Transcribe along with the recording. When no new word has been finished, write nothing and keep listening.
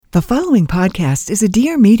The following podcast is a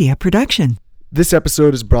Dear Media production. This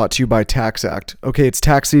episode is brought to you by Tax Act. Okay, it's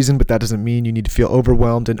tax season, but that doesn't mean you need to feel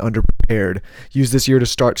overwhelmed and underprepared. Use this year to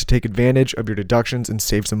start to take advantage of your deductions and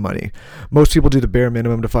save some money. Most people do the bare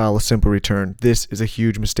minimum to file a simple return. This is a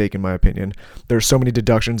huge mistake in my opinion. There are so many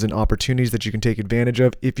deductions and opportunities that you can take advantage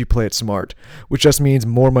of if you play it smart, which just means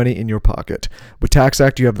more money in your pocket. With Tax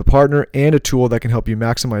Act, you have the partner and a tool that can help you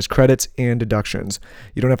maximize credits and deductions.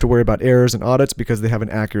 You don't have to worry about errors and audits because they have an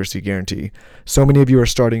accuracy guarantee. So many of you are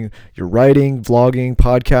starting your writing, vlogging,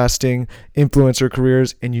 podcasting, influencer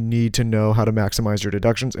careers, and you need to know how to maximize your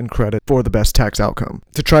deductions and credit for the best tax outcome.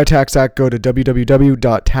 To try Tax Act, go to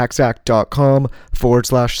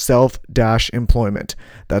www.taxact.com/self-employment.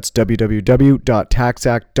 That's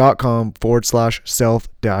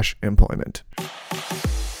www.taxact.com/self-employment.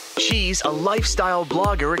 She's a lifestyle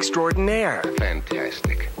blogger extraordinaire.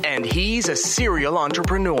 Fantastic. And he's a serial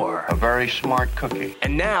entrepreneur. A very smart cookie.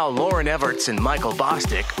 And now Lauren Everts and Michael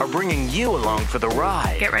Bosstick are bringing you along for the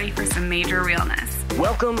ride. Get ready for some major realness.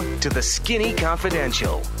 Welcome to the Skinny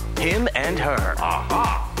Confidential. Him and her.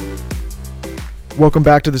 Aha! Welcome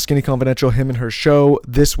back to the Skinny Confidential Him and Her show.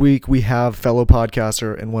 This week we have fellow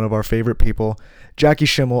podcaster and one of our favorite people, Jackie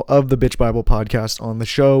Schimmel of the Bitch Bible podcast on the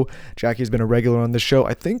show. Jackie has been a regular on this show.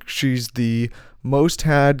 I think she's the most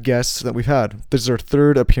had guests that we've had. This is her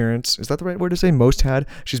third appearance. Is that the right word to say? Most had?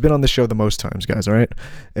 She's been on the show the most times, guys, all right?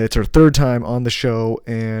 It's her third time on the show,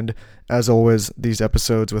 and as always, these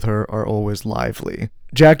episodes with her are always lively.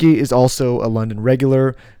 Jackie is also a London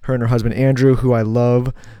regular. Her and her husband, Andrew, who I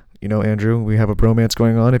love. You know, Andrew, we have a bromance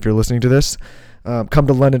going on if you're listening to this. Come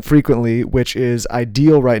to London frequently, which is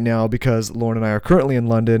ideal right now because Lauren and I are currently in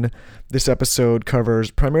London. This episode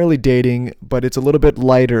covers primarily dating, but it's a little bit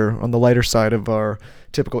lighter, on the lighter side of our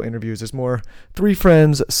typical interviews. It's more three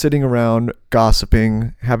friends sitting around,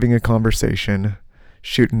 gossiping, having a conversation,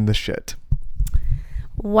 shooting the shit.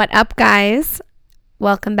 What up, guys?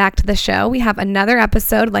 Welcome back to the show. We have another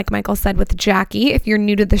episode, like Michael said, with Jackie. If you're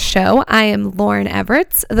new to the show, I am Lauren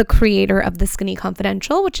Everts, the creator of The Skinny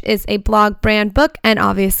Confidential, which is a blog, brand, book, and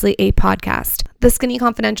obviously a podcast. The Skinny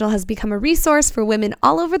Confidential has become a resource for women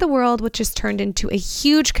all over the world, which has turned into a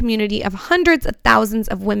huge community of hundreds of thousands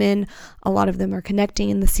of women. A lot of them are connecting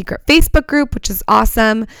in the secret Facebook group, which is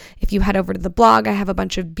awesome. If you head over to the blog, I have a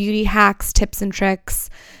bunch of beauty hacks, tips, and tricks.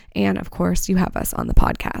 And of course, you have us on the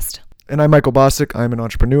podcast. And I'm Michael Bosstick. I'm an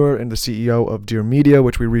entrepreneur and the CEO of Dear Media,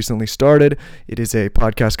 which we recently started. It is a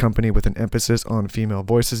podcast company with an emphasis on female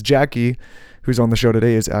voices. Jackie, who's on the show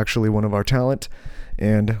today, is actually one of our talent,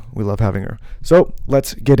 and we love having her. So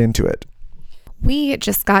let's get into it. We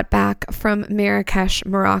just got back from Marrakesh,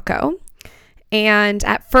 Morocco. And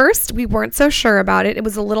at first, we weren't so sure about it. It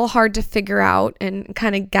was a little hard to figure out and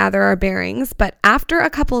kind of gather our bearings. But after a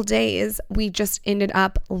couple days, we just ended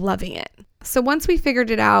up loving it. So once we figured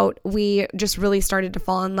it out, we just really started to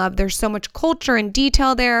fall in love. There's so much culture and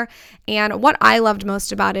detail there. And what I loved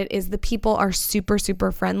most about it is the people are super,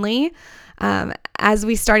 super friendly. As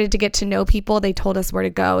we started to get to know people, they told us where to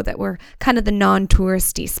go, that were kind of the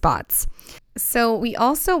non-touristy spots. So we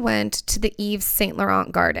also went to the Yves Saint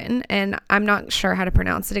Laurent garden, and I'm not sure how to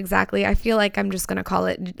pronounce it exactly. I feel like I'm just going to call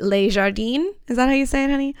it Les Jardins. Is that how you say it,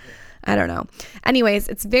 honey? I don't know. Anyways,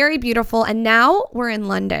 it's very beautiful. And now we're in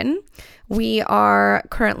London. We are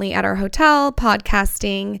currently at our hotel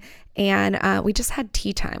podcasting, and we just had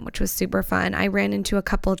tea time, which was super fun. I ran into a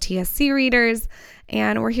couple of TSC readers,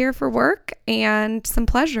 and we're here for work and some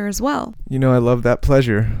pleasure as well. You know, I love that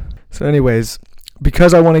pleasure. So anyways,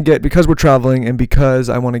 because we're traveling and because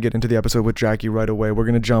I want to get into the episode with Jackie right away, we're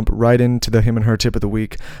going to jump right into the Him and Her tip of the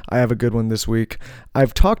week. I have a good one this week.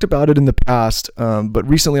 I've talked about it in the past, but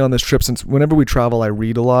recently on this trip, since whenever we travel, I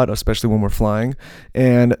read a lot, especially when we're flying.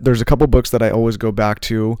 And there's a couple books that I always go back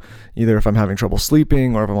to, either if I'm having trouble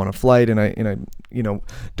sleeping or if I'm on a flight and I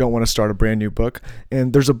don't want to start a brand new book.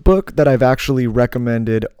 And there's a book that I've actually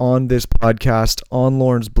recommended on this podcast, on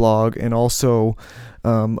Lauren's blog, and also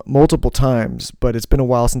multiple times, but it's been a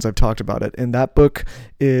while since I've talked about it. And that book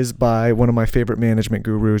is by one of my favorite management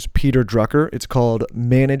gurus, Peter Drucker. It's called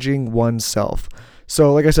Managing Oneself.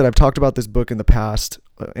 So like I said, I've talked about this book in the past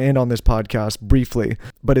and on this podcast briefly,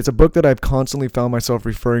 but it's a book that I've constantly found myself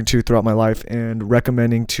referring to throughout my life and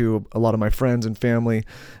recommending to a lot of my friends and family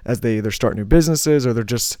as they either start new businesses or they're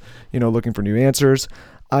just, looking for new answers.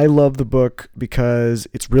 I love the book because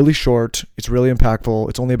it's really short, it's really impactful,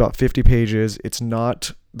 it's only about 50 pages, it's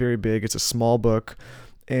not very big, it's a small book,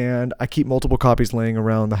 and I keep multiple copies laying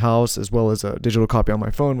around the house as well as a digital copy on my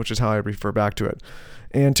phone, which is how I refer back to it.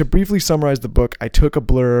 And to briefly summarize the book, I took a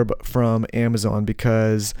blurb from Amazon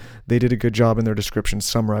because they did a good job in their description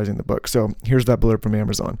summarizing the book. So here's that blurb from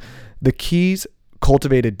Amazon. The keys: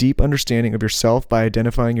 cultivate a deep understanding of yourself by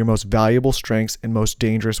identifying your most valuable strengths and most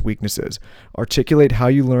dangerous weaknesses. Articulate how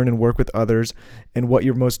you learn and work with others and what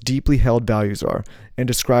your most deeply held values are. And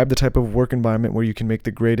describe the type of work environment where you can make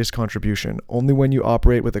the greatest contribution. Only when you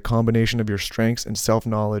operate with a combination of your strengths and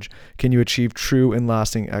self-knowledge can you achieve true and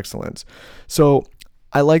lasting excellence. So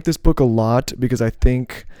I like this book a lot because I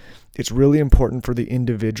think it's really important for the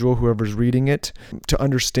individual, whoever's reading it, to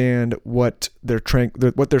understand what their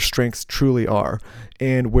strengths truly are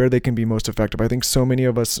and where they can be most effective. I think so many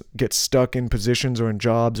of us get stuck in positions or in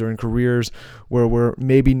jobs or in careers where we're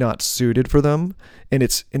maybe not suited for them. And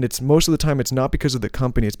it's most of the time, it's not because of the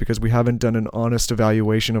company. It's because we haven't done an honest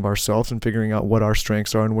evaluation of ourselves and figuring out what our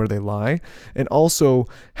strengths are and where they lie, and also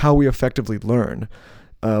how we effectively learn.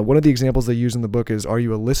 One of the examples they use in the book is, are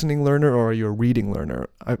you a listening learner or are you a reading learner?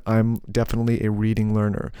 I'm definitely a reading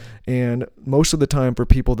learner. And most of the time for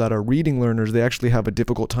people that are reading learners, they actually have a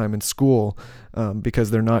difficult time in school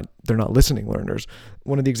because they're not listening learners.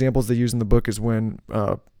 One of the examples they use in the book is when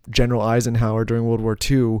General Eisenhower during World War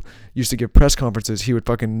II used to give press conferences. He would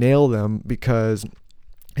fucking nail them because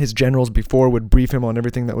his generals before would brief him on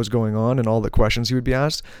everything that was going on and all the questions he would be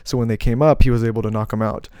asked. So when they came up, he was able to knock them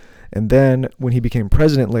out. And then when he became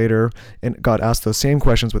president later and got asked those same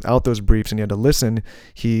questions without those briefs and he had to listen,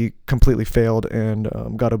 he completely failed and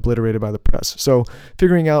got obliterated by the press. So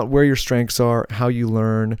figuring out where your strengths are, how you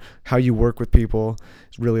learn, how you work with people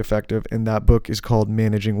is really effective. And that book is called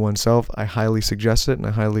Managing Oneself. I highly suggest it, and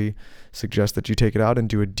I highly suggest that you take it out and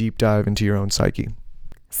do a deep dive into your own psyche.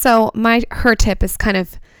 So her tip is kind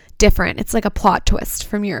of different. It's like a plot twist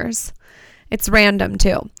from yours. It's random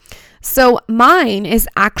too. So mine is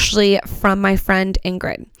actually from my friend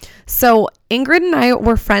Ingrid. So Ingrid and I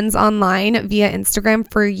were friends online via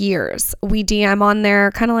Instagram for years. We DM on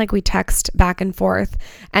there, kind of like we text back and forth.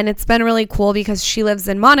 And it's been really cool because she lives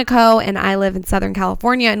in Monaco and I live in Southern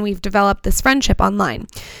California, and we've developed this friendship online.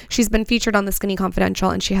 She's been featured on The Skinny Confidential,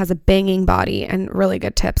 and she has a banging body and really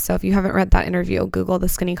good tips. So if you haven't read that interview, Google The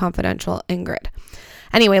Skinny Confidential Ingrid.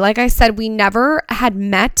 Anyway, like I said, we never had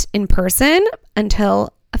met in person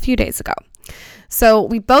until a few days ago. So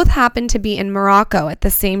we both happened to be in Morocco at the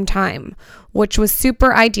same time, which was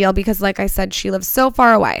super ideal because, like I said, she lives so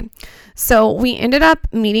far away. So we ended up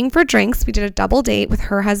meeting for drinks. We did a double date with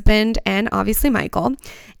her husband and obviously Michael.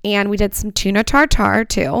 And we did some tuna tartare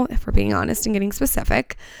too, if we're being honest and getting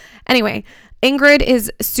specific. Anyway, Ingrid is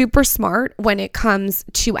super smart when it comes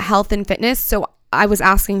to health and fitness. So I was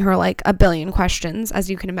asking her like a billion questions, as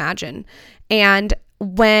you can imagine. And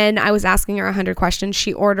when I was asking her 100 questions,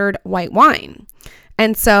 she ordered white wine.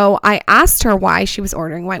 And so I asked her why she was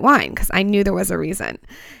ordering white wine because I knew there was a reason.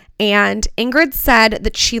 And Ingrid said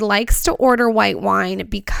that she likes to order white wine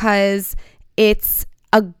because it's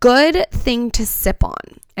a good thing to sip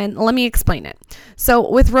on. And let me explain it. So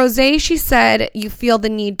with rosé, she said you feel the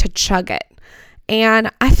need to chug it.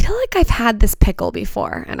 And I feel like I've had this pickle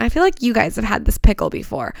before. And I feel like you guys have had this pickle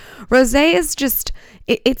before. Rosé is just,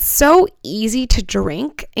 it's so easy to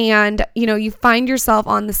drink. And, you find yourself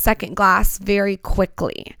on the second glass very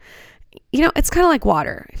quickly. It's kind of like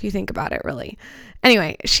water, if you think about it, really.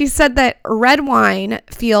 Anyway, she said that red wine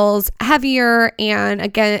feels heavier. And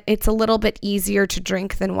again, it's a little bit easier to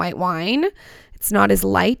drink than white wine. It's not as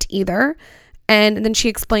light either. And then she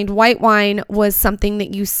explained white wine was something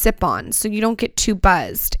that you sip on so you don't get too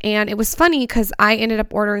buzzed. And it was funny because I ended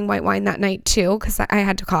up ordering white wine that night too because I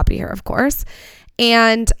had to copy her, of course.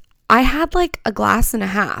 And I had like a glass and a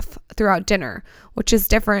half throughout dinner, which is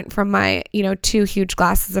different from my, 2 huge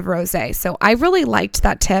glasses of rosé. So I really liked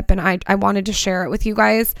that tip, and I wanted to share it with you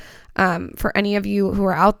guys. For any of you who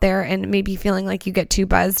are out there and maybe feeling like you get too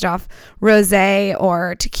buzzed off rosé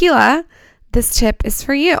or tequila, this tip is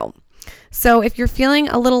for you. So if you're feeling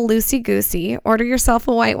a little loosey-goosey, order yourself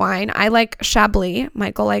a white wine. I like Chablis.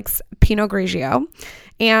 Michael likes Pinot Grigio.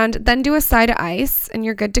 And then do a side of ice and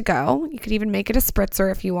you're good to go. You could even make it a spritzer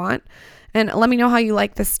if you want. And let me know how you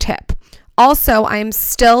like this tip. Also, I'm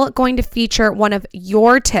still going to feature one of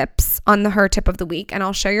your tips on the Her Tip of the Week, and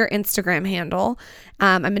I'll share your Instagram handle.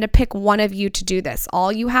 I'm going to pick one of you to do this.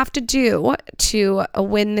 All you have to do to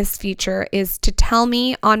win this feature is to tell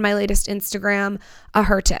me on my latest Instagram a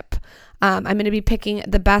Her Tip. I'm going to be picking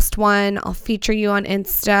the best one. I'll feature you on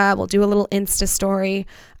Insta. We'll do a little Insta story,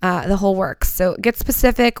 the whole works. So get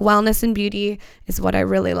specific. Wellness and beauty is what I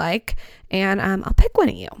really like. And I'll pick one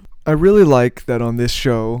of you. I really like that on this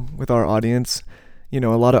show with our audience, a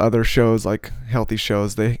lot of other shows, like healthy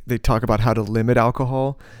shows, they talk about how to limit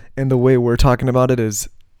alcohol, and the way we're talking about it is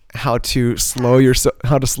how to slow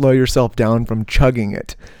yourself down from chugging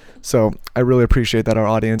it. So I really appreciate that our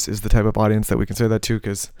audience is the type of audience that we can say that to,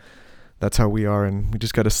 because that's how we are, and we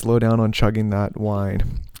just got to slow down on chugging that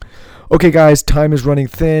wine. Okay, guys, time is running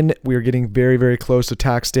thin. We are getting very, very close to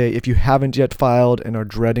tax day. If you haven't yet filed and are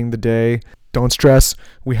dreading the day, don't stress.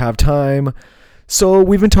 We have time. So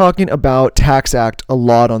we've been talking about Tax Act a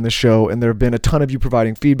lot on the show, and there have been a ton of you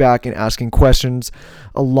providing feedback and asking questions.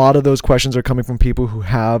 A lot of those questions are coming from people who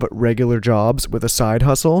have regular jobs with a side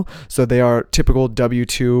hustle. So they are typical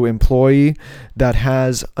W-2 employee that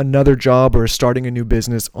has another job or is starting a new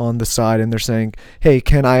business on the side, and they're saying, hey,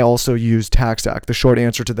 can I also use Tax Act? The short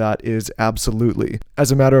answer to that is absolutely.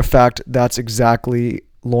 As a matter of fact, that's exactly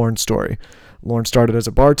Lauren's story. Lauren started as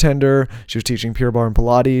a bartender. She was teaching Pure Barre and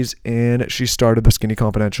Pilates, and she started the Skinny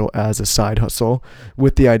Confidential as a side hustle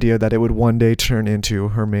with the idea that it would one day turn into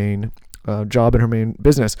her main job and her main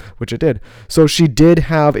business, which it did. So she did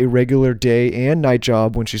have a regular day and night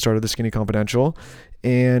job when she started the Skinny Confidential.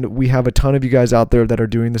 And we have a ton of you guys out there that are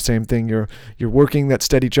doing the same thing. You're working that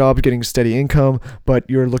steady job, getting steady income, but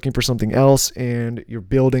you're looking for something else, and you're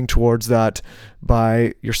building towards that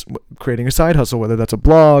by you're creating a side hustle, whether that's a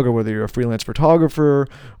blog or whether you're a freelance photographer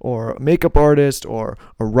or a makeup artist or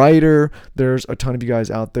a writer. There's a ton of you guys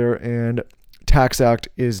out there, and Tax Act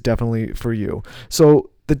is definitely for you. So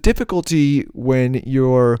the difficulty when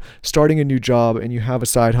you're starting a new job and you have a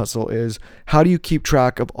side hustle is, how do you keep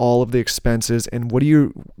track of all of the expenses, and what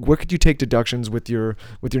could you take deductions with your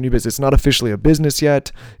new business? It's not officially a business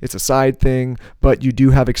yet. It's a side thing, but you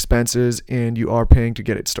do have expenses and you are paying to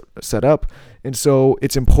get it set up. And so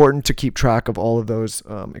it's important to keep track of all of those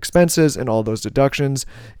expenses and all those deductions.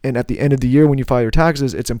 And at the end of the year, when you file your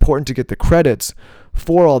taxes, it's important to get the credits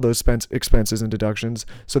for all those expenses and deductions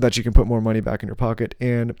so that you can put more money back in your pocket.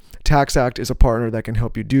 And Tax Act is a partner that can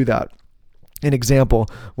help you do that. An example,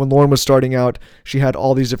 when Lauren was starting out, she had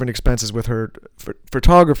all these different expenses with her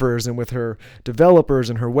photographers and with her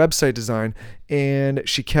developers and her website design, and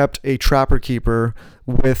she kept a trapper keeper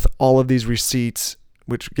with all of these receipts,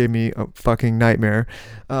 which gave me a fucking nightmare,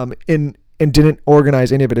 and didn't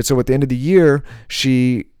organize any of it. And so at the end of the year,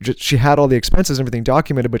 she had all the expenses and everything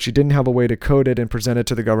documented, but she didn't have a way to code it and present it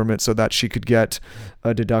to the government so that she could get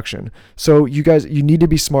a deduction. So you guys, you need to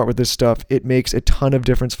be smart with this stuff. It makes a ton of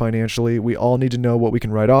difference financially. We all need to know what we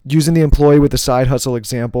can write off. Using the employee with the side hustle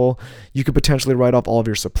example, you could potentially write off all of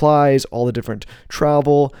your supplies, all the different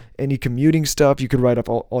travel, any commuting stuff. You could write off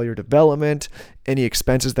all your development, any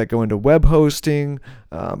expenses that go into web hosting,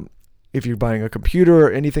 if you're buying a computer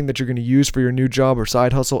or anything that you're going to use for your new job or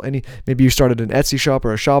side hustle, maybe you started an Etsy shop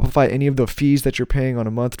or a Shopify, any of the fees that you're paying on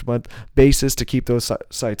a month-to-month basis to keep those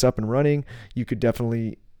sites up and running, you could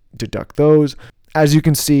definitely deduct those. As you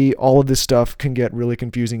can see, all of this stuff can get really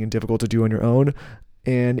confusing and difficult to do on your own,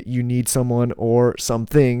 and you need someone or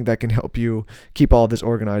something that can help you keep all of this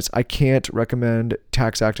organized. I can't recommend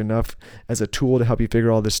Tax Act enough as a tool to help you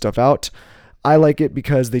figure all this stuff out. I like it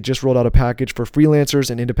because they just rolled out a package for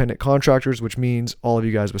freelancers and independent contractors, which means all of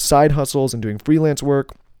you guys with side hustles and doing freelance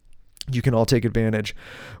work, you can all take advantage.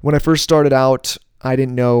 When I first started out, I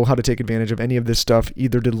didn't know how to take advantage of any of this stuff,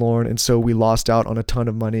 either did Lauren, and so we lost out on a ton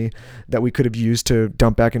of money that we could have used to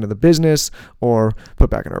dump back into the business or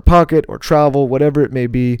put back in our pocket or travel, whatever it may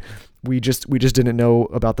be. We just didn't know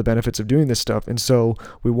about the benefits of doing this stuff. And so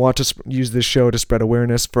we want to use this show to spread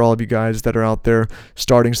awareness for all of you guys that are out there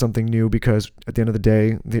starting something new, because at the end of the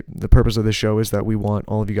day, the purpose of this show is that we want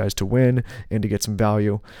all of you guys to win and to get some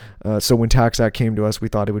value. So when Tax Act came to us, we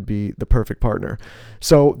thought it would be the perfect partner.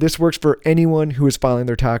 So this works for anyone who is filing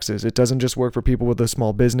their taxes. It doesn't just work for people with a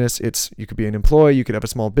small business. You could be an employee, you could have a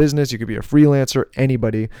small business, you could be a freelancer,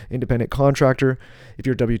 anybody, independent contractor. If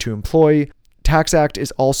you're a W-2 employee, Tax Act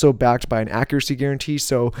is also backed by an accuracy guarantee.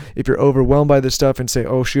 So if you're overwhelmed by this stuff and say,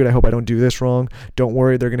 oh shoot, I hope I don't do this wrong, don't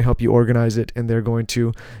worry, they're going to help you organize it, and they're going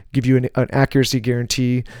to give you an accuracy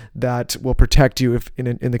guarantee that will protect you if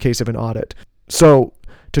in the case of an audit. So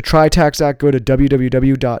to try Tax Act, go to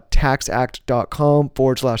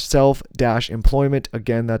www.taxact.com/self-employment.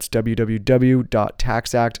 Again, that's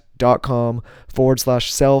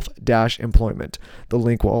www.taxact.com/self-employment. The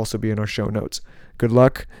link will also be in our show notes. Good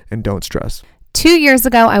luck and don't stress. 2 years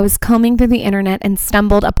ago, I was combing through the internet and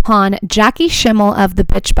stumbled upon Jackie Schimmel of the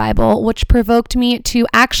Bitch Bible, which provoked me to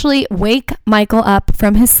actually wake Michael up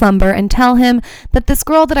from his slumber and tell him that this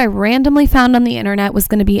girl that I randomly found on the internet was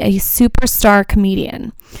going to be a superstar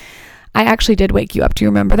comedian. I actually did wake you up. Do you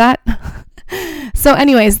remember that? So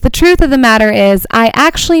anyways, the truth of the matter is I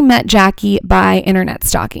actually met Jackie by internet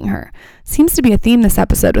stalking her. Seems to be a theme this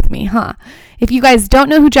episode with me, huh? If you guys don't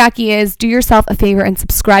know who Jackie is, do yourself a favor and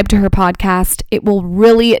subscribe to her podcast. It will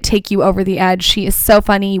really take you over the edge. She is so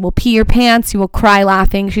funny. You will pee your pants. You will cry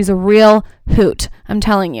laughing. She's a real hoot. I'm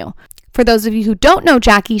telling you. For those of you who don't know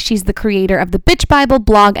Jackie, she's the creator of the Bitch Bible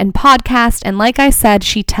blog and podcast. And like I said,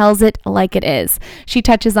 she tells it like it is. She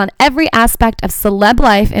touches on every aspect of celeb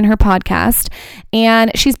life in her podcast.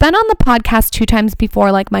 And she's been on the podcast 2 times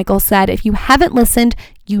before, like Michael said. If you haven't listened,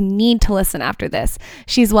 you need to listen after this.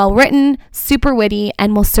 She's well written, super witty,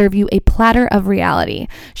 and will serve you a platter of reality.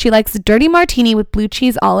 She likes a dirty martini with blue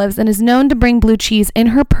cheese olives and is known to bring blue cheese in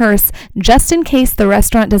her purse just in case the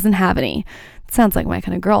restaurant doesn't have any. Sounds like my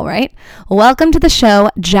kind of girl, right? Welcome to the show,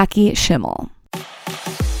 Jackie Schimmel.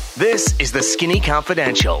 This is the Skinny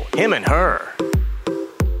Confidential, him and her.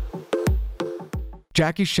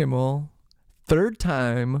 Jackie Schimmel, 3rd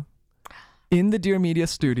time in the Dear Media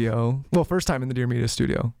studio. Well, 1st time in the Dear Media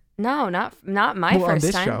studio. No, not my well, first on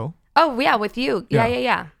this time. show. Oh, yeah, with you.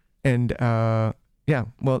 Yeah. And yeah,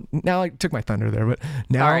 well, now I took my thunder there, but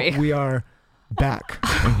now Sorry. we are back.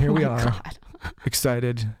 And here we Oh my are, God.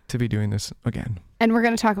 excited to be doing this again. And we're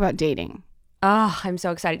going to talk about dating. Oh, I'm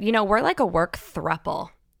so excited. You know, we're like a work throuple.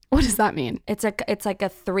 What does that mean? It's like a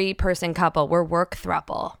 3-person couple. We're work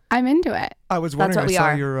throuple. I'm into it. I was That's wondering, what we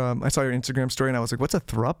are. I saw your Instagram story and I was like, what's a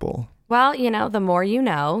thruple? Well, you know, the more you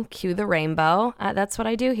know, cue the rainbow. That's what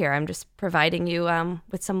I do here. I'm just providing you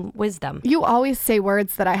with some wisdom. You always say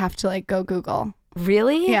words that I have to like go Google.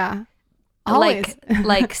 Really? Yeah. Always.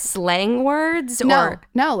 Like slang words No,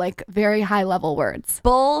 or like very high level words.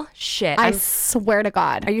 bullshit. I swear to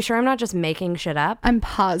God. Are you sure I'm not just making shit up? I'm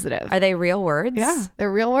positive. Are they real words? Yeah,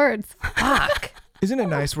 they're real words. Fuck. Isn't it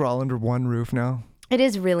nice we're all under one roof now? It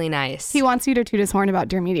is really nice. He wants you to toot his horn about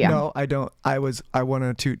Dear Media. No, I don't. I want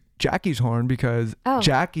to toot Jackie's horn because Oh,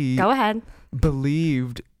 Jackie Go ahead.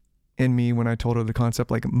 believed in me when I told her the concept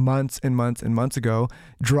like months and months and months ago,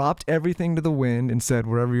 dropped everything to the wind and said,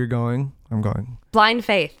 wherever you're going, I'm going. Blind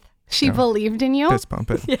faith. She believed in you? Fist bump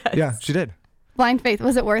it. Yes. Yeah, she did. Blind faith.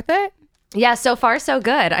 Was it worth it? Yeah, so far so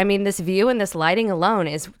good. I mean, this view and this lighting alone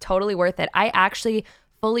is totally worth it. I actually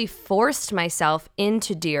fully forced myself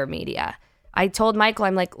into Dear Media. I told Michael,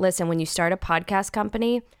 I'm like, listen, when you start a podcast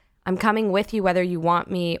company, I'm coming with you whether you want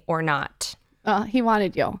me or not. He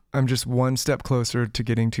wanted you. I'm just one step closer to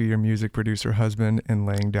getting to your music producer husband and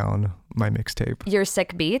laying down my mixtape. Your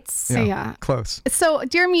sick beats. Yeah. Close. So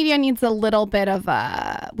Dear Media needs a little bit of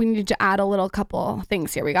we need to add a little couple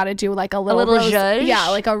things here. We got to do like a little rose, zhuzh? yeah,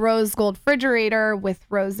 like a rose gold refrigerator with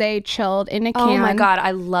rosé chilled in a can. Oh my God,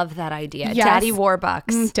 I love that idea. Yes. Daddy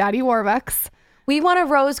Warbucks. Daddy Warbucks. We want a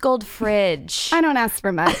rose gold fridge. I don't ask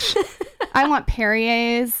for much. I want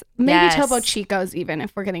Perrier's, maybe Yes. Topo Chico's even,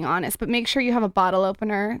 if we're getting honest. But make sure you have a bottle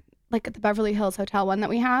opener, like at the Beverly Hills Hotel one that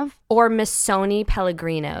we have. Or Missoni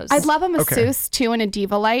Pellegrinos. I'd love a masseuse too and a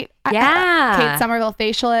diva light. Yeah. Kate Somerville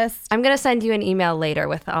facialist. I'm going to send you an email later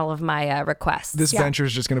with all of my requests. This venture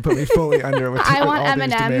is just going to put me fully under with I want all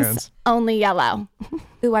these M&Ms, demands. only yellow.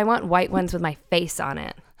 Ooh, I want white ones with my face on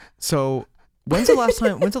it. So when's the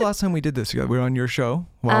last time we did this? We were on your show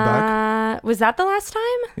a while back. Was that the last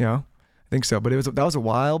time? Yeah, I think so. But that was a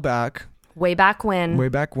while back. Way back when. Way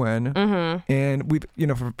back when. Mm-hmm. And we,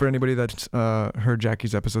 for anybody that's heard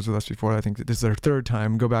Jackie's episodes with us before, I think that this is our 3rd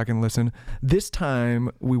time. Go back and listen. This time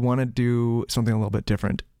we want to do something a little bit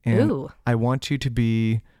different. And Ooh. we want you to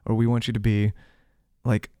be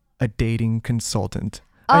like a dating consultant.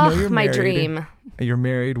 I know Oh, you're my married. dream. You're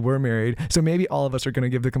married. We're married. So maybe all of us are going to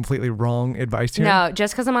give the completely wrong advice here. No,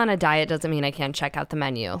 just because I'm on a diet doesn't mean I can't check out the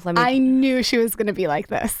menu. I knew she was going to be like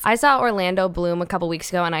this. I saw Orlando Bloom a couple weeks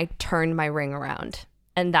ago and I turned my ring around.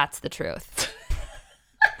 And that's the truth.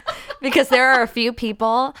 Because there are a few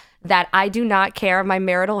people that I do not care. My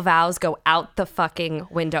marital vows go out the fucking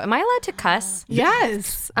window. Am I allowed to cuss?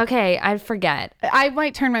 Yes. Okay, I forget. I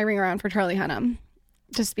might turn my ring around for Charlie Hunnam.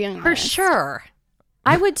 Just being honest. For sure.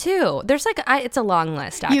 I would too. There's it's a long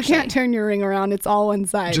list, actually. You can't turn your ring around. It's all one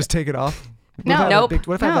side. Just take it off. No. What if I have Nope.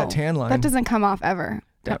 what if I have that tan line? That doesn't come off ever.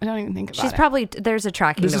 Don't even think about She's it. probably, there's a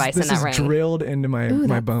tracking device in this that is ring. drilled into my Ooh,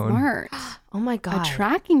 my that's bone. smart. Oh my God. A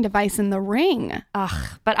tracking device in the ring.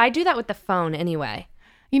 Ugh. But I do that with the phone anyway.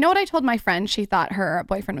 You know what I told my friend? She thought her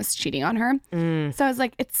boyfriend was cheating on her. So I was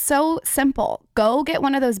like, it's so simple. Go get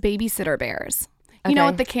one of those babysitter bears. You know,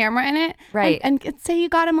 Okay. with the camera in it. Right. And say you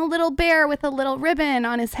got him a little bear with a little ribbon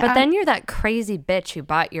on his head. But then you're that crazy bitch who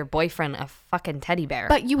bought your boyfriend a fucking teddy bear.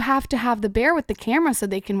 But you have to have the bear with the camera so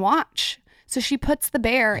they can watch. So she puts the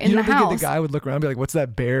bear in You the don't think house. the guy would look around and be like, what's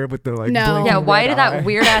that bear with the like No. blinking Yeah, why red did eye? that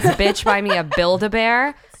weird ass bitch buy me a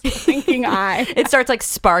Build-A-Bear? Thinking eye. It starts like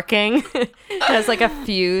sparking. It has like a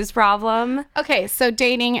fuse problem. Okay, so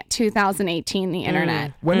dating 2018, the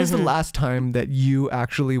internet. When is the last time that you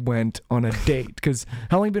actually went on a date? Because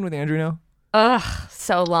how long have you been with Andrew now? Ugh,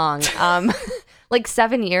 so long. Like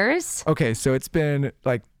 7 years. Okay, so it's been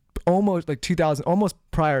like almost like 2000, almost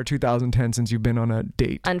prior 2010 since you've been on a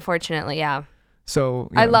date. Unfortunately, yeah. So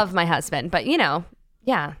I love my husband, but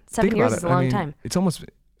yeah, 7 years is a long time. It's almost.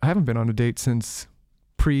 I haven't been on a date since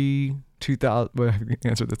pre 2000. Well, I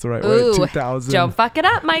answered this the right Ooh, way. 2000. don't fuck it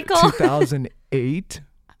up, Michael. 2008.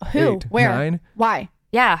 Who? 8, Where? 9. Why?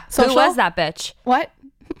 Yeah, Social? who was that bitch? What?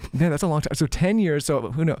 Yeah, that's a long time. So 10 years.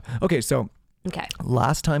 So who knows? Okay, so Okay.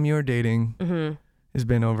 last time you were dating has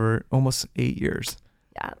been over almost 8 years.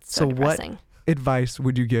 Yeah, it's so depressing. What advice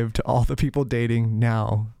would you give to all the people dating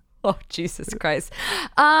now? Oh, Jesus Christ.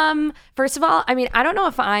 First of all, I mean, I don't know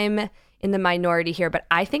if I'm in the minority here, but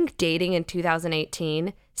I think dating in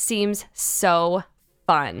 2018 seems so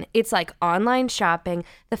fun. It's like online shopping.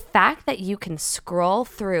 The fact that you can scroll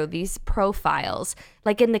through these profiles,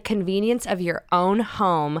 like in the convenience of your own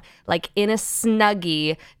home, like in a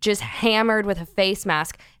Snuggie, just hammered with a face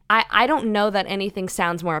mask. I don't know that anything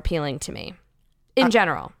sounds more appealing to me in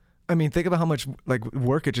general. I mean, think about how much like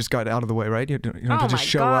work it just got out of the way, right? You don't have to just my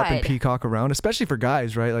show up and God. peacock around, especially for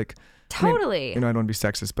guys, right? Like, Totally. I don't want to be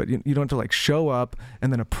sexist, but you don't have to like show up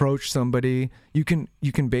and then approach somebody. You can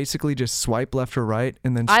basically just swipe left or right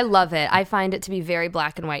and then. I love it. I find it to be very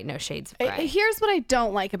black and white, no shades of gray. Here's what I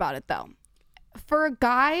don't like about it, though. For a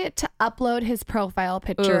guy to upload his profile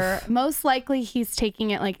picture, most likely he's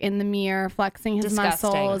taking it like in the mirror, flexing his Disgusting.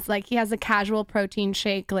 muscles. Like he has a casual protein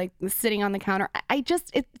shake, like sitting on the counter.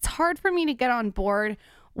 It's hard for me to get on board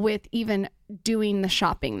with even doing the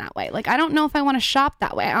shopping that way. Like, I don't know if I want to shop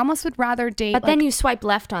that way. I almost would rather date. But then you swipe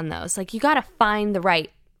left on those. Like, you got to find the right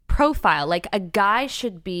profile. Like, a guy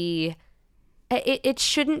should be, it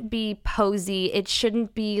shouldn't be posy. It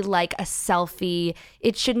shouldn't be like a selfie.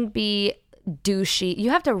 It shouldn't be douchey. You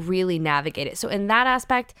have to really navigate it. So in that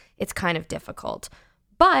aspect, it's kind of difficult.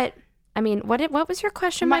 But I mean, what was your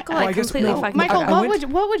question, Michael? well, I I guess- completely no, fucking Michael, forgot.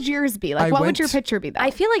 what would yours be? Like, I what went- would your picture be then?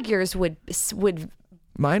 I feel like yours would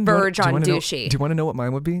Mine verge do you on wanna know- douchey. Do you want to know what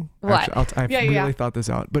mine would be? What? I've Yeah, really yeah. thought this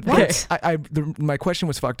out. But What? my question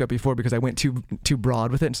was fucked up before because I went too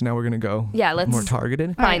broad with it. So now we're gonna go let's more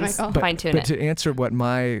targeted. All right, fine, Michael. fine tune But it. to answer what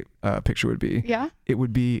my picture would be, Yeah? it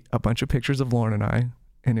would be a bunch of pictures of Lauren and I,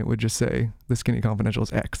 and it would just say the Skinny Confidential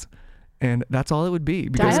is X. And that's all it would be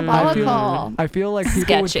because Diabolical. I feel like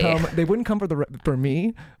people Sketchy. would come. They wouldn't come for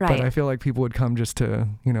me, but Right. I feel like people would come just to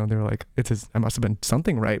they're like I must have been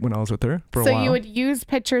something right when I was with her for a So while. you would use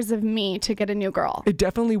pictures of me to get a new girl. It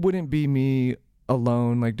definitely wouldn't be me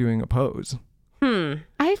alone like doing a pose. I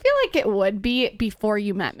feel like it would be before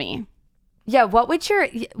you met me. Yeah, what would your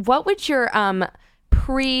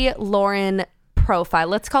pre-Lauren profile,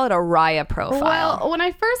 let's call it a Raya profile. Well, when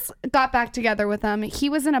I first got back together with him, he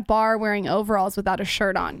was in a bar wearing overalls without a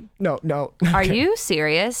shirt on. No. Are okay. you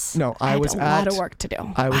serious? No, I I had was a at lot of work to do.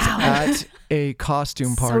 I was at a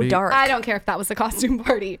costume party. So dark. I don't care if that was a costume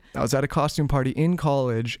party. I was at a costume party in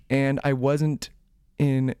college, and I wasn't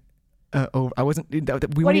in. I wasn't.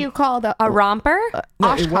 What do you call the A romper? No,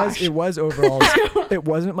 Oshkosh. it was overalls. It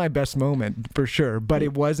wasn't my best moment for sure, but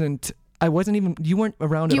it wasn't. I wasn't even. You weren't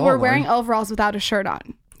around at You all. were wearing Lauren. overalls without a shirt on.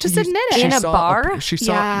 Just You- admit she it. In a saw bar? She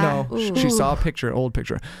saw Yeah. she saw a picture, old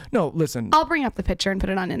picture. No, listen. I'll bring up the picture and put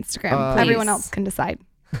it on Instagram. Please. Everyone else can decide.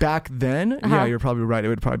 Back then, yeah, you're probably right. It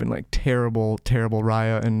would have probably been like terrible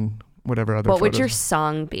Raya and whatever other. What would photos. your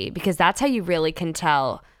song be? Because that's how you really can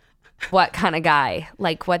tell what kind of guy,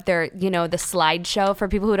 like what they're, the slideshow. For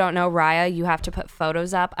people who don't know Raya, you have to put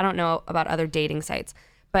photos up. I don't know about other dating sites,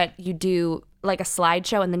 but you do like a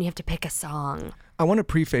slideshow and then you have to pick a song. I want to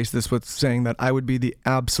preface this with saying that I would be the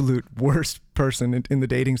absolute worst person in the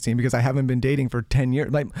dating scene because I haven't been dating for 10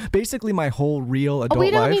 years. Like basically my whole real adult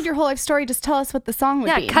We don't life. need your whole life story. Just tell us what the song would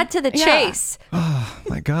Yeah, be. cut to the Yeah. chase.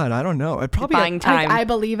 My God, I don't know. I'd probably Buying time. Like, I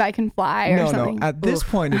believe I can fly or no. something. At this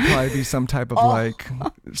point, it'd probably be some type of like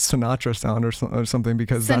Sinatra sound or something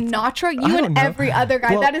because that's. Sinatra, you I don't and know. every other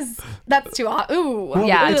guy. Well- That's too hot. Ooh. Well,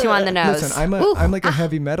 Yeah, too on the nose. Listen, I'm like a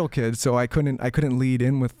heavy metal kid, so I couldn't lead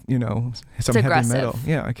in with some heavy aggressive. metal.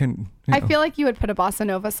 Yeah, I can. I feel like you would put a bossa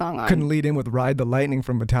nova song on. Couldn't lead in with "Ride the Lightning"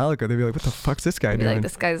 from Metallica. They'd be like, "What the fuck's this guy Be doing?" like,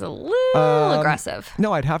 this guy's a little aggressive.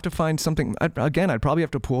 No, I'd have to find something. I'd probably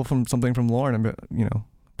have to pull from something from Lauren, and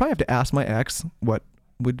probably have to ask my ex what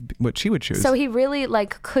what she would choose. So he really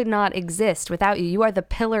like could not exist without you. You are the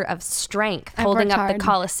pillar of strength I've holding worked up the hard.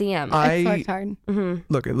 Colosseum. I've worked hard.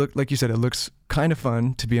 Look, it look like you said, it looks kind of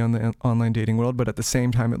fun to be on the online dating world, but at the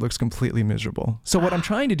same time, it looks completely miserable. So what I'm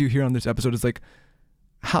trying to do here on this episode is like,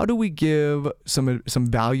 how do we give some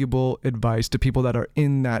valuable advice to people that are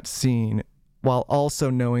in that scene while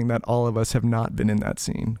also knowing that all of us have not been in that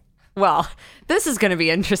scene? Well, this is going to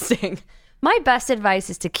be interesting. My best advice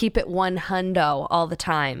is to keep it 100 all the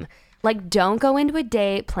time. Like, don't go into a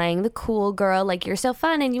date playing the cool girl, like you're so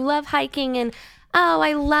fun and you love hiking and, oh,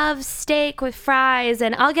 I love steak with fries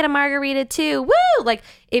and I'll get a margarita too. Woo! Like,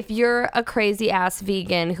 if you're a crazy ass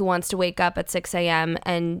vegan who wants to wake up at 6 a.m.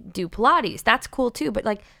 and do Pilates, that's cool too. But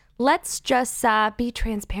like, let's just be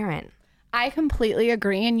transparent. I completely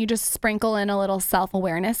agree. And you just sprinkle in a little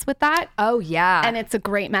self-awareness with that. Oh, yeah. And it's a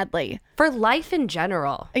great medley. For life in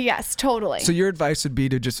general. Yes, totally. So your advice would be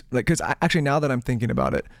to just like, because actually now that I'm thinking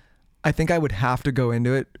about it, I think I would have to go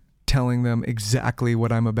into it telling them exactly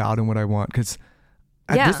what I'm about and what I want. Because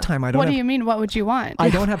at this time, I don't What have, do you mean? What would you want? I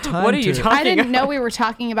don't have time What are you to, talking I didn't know we were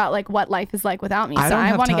talking about like what life is like without me. So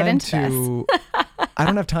I want to get into this. I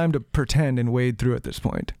don't have time to pretend and wade through at this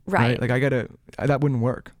point. Right. Like that wouldn't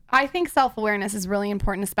work. I think self-awareness is really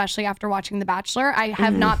important, especially after watching The Bachelor. I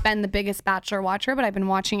have not been the biggest Bachelor watcher, but I've been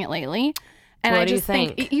watching it lately. And What I do you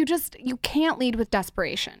just think you can't lead with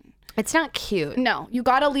desperation. It's not cute. No, you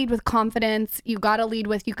got to lead with confidence. You got to lead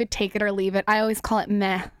with you could take it or leave it. I always call it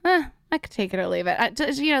meh. I could take it or leave it.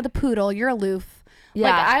 The poodle, you're aloof. Yeah.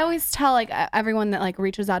 Like I always tell like everyone that like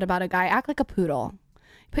reaches out about a guy, act like a poodle.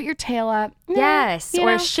 Put your tail up. Yes. You Or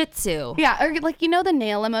know? a Shih Tzu. Yeah, or like the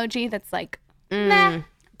nail emoji that's like meh.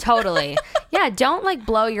 Totally. Yeah, don't like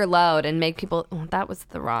blow your load and make people, that was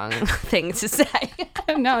the wrong thing to say.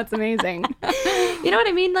 No, it's amazing. You know what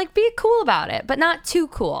I mean? Like, be cool about it, but not too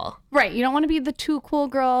cool. Right. You don't want to be the too cool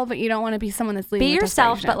girl, but you don't want to be someone that's leading Be with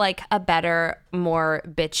yourself, desperation. but like a better, more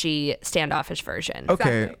bitchy, standoffish version.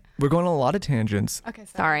 Okay. Exactly. We're going on a lot of tangents. Okay,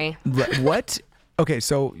 Sorry. What? Okay.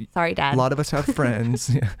 So Sorry, Dad. a lot of us have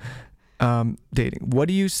friends dating. What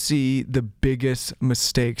do you see the biggest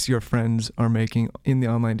mistakes your friends are making in the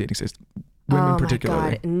online dating system? Women particularly.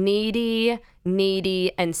 My God.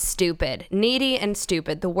 Needy, and stupid. Needy and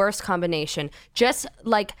stupid. The worst combination. Just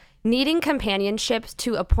like needing companionship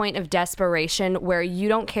to a point of desperation where you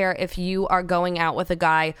don't care if you are going out with a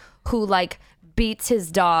guy who like beats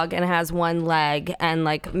his dog and has one leg and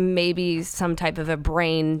like maybe some type of a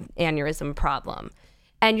brain aneurysm problem.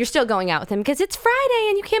 And you're still going out with him because it's Friday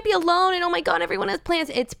and you can't be alone and oh my God, everyone has plans.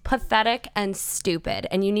 It's pathetic and stupid.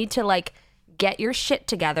 And you need to like get your shit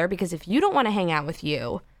together because if you don't want to hang out with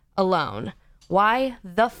you alone, why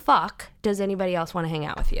the fuck does anybody else want to hang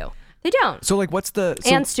out with you? They don't. So like, what's the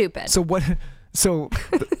And stupid. So what? So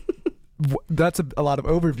that's a lot of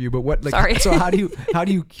overview. But what? Like, Sorry. So how do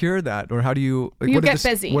you cure that, or how do you? Like, You what are get the,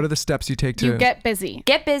 busy. What are the steps you take to? you get busy.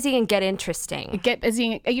 Get busy and get interesting. Get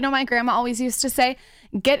busy. You know, my grandma always used to say,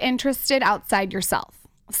 get interested outside yourself.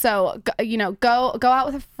 So, go out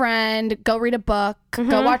with a friend, go read a book,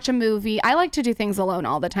 go watch a movie. I like to do things alone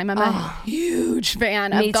all the time. I'm a huge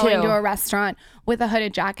fan Me of going too. to a restaurant with a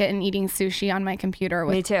hooded jacket and eating sushi on my computer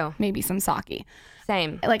with Me too. maybe some sake.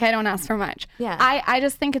 Same. Like, I don't ask for much. Yeah. I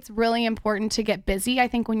just think it's really important to get busy. I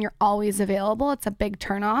think when you're always available, it's a big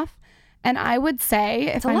turnoff. And I would say,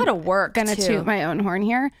 if a I'm lot of work, gonna too. toot my own horn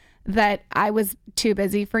here, that I was too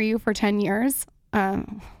busy for you for 10 years.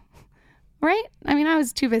 Right? I mean, I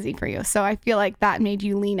was too busy for you. So I feel like that made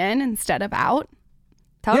you lean in instead of out.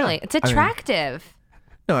 Totally. Yeah, It's attractive.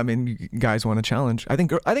 No, I mean, guys want a challenge. I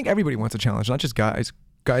think everybody wants a challenge, not just guys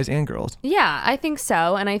and girls. Yeah, I think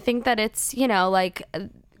so. And I think that it's, like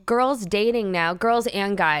girls dating now, girls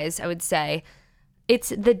and guys, I would say, it's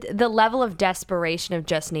the level of desperation of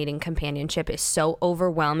just needing companionship is so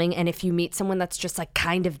overwhelming. And if you meet someone that's just like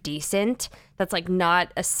kind of decent, that's like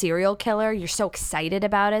not a serial killer, you're so excited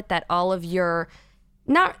about it that all of your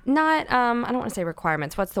not I don't want to say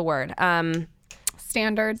requirements. What's the word?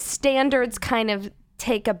 Standards kind of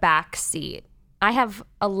take a back seat. I have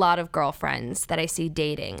a lot of girlfriends that I see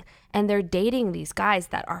dating, and they're dating these guys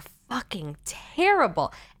that are fucking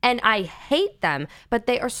terrible. And I hate them, but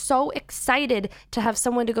they are so excited to have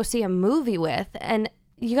someone to go see a movie with, and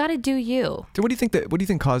you got to do you. So what do you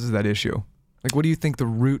think causes that issue? Like, what do you think the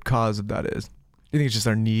root cause of that is? Do you think it's just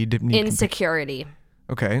our need Insecurity.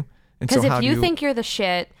 Okay. And Because so if how you do think you're the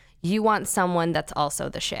shit, you want someone that's also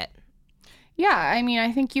the shit. Yeah, I mean,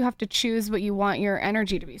 I think you have to choose what you want your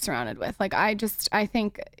energy to be surrounded with. Like, I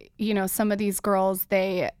think, some of these girls,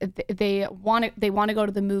 they want to go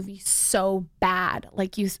to the movie so bad.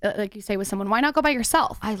 Like you say with someone, why not go by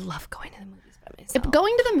yourself? I love going to the movies by myself.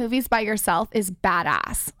 Going to the movies by yourself is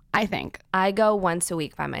badass, I think. I go once a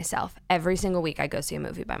week by myself. Every single week I go see a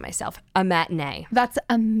movie by myself. A matinee. That's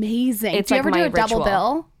amazing. It's Do you like ever do my a double ritual.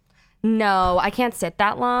 bill? No, I can't sit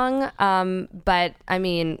that long. But I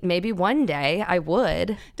mean, maybe one day I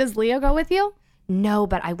would. Does Leo go with you? No,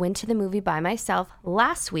 but I went to the movie by myself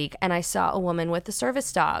last week and I saw a woman with a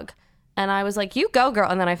service dog. And I was like, you go, girl.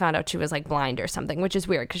 And then I found out she was like blind or something, which is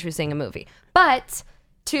weird because she was seeing a movie. But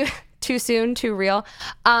too soon, too real.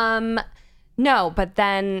 No, but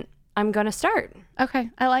then I'm going to start. Okay,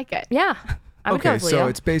 I like it. Yeah. I would go Okay, with so Leo.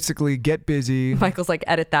 it's basically get busy. Michael's like,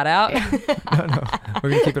 edit that out. No,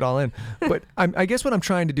 we're gonna keep it all in. But I guess what I'm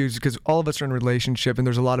trying to do is because all of us are in a relationship, and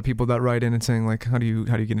there's a lot of people that write in and saying like, how do you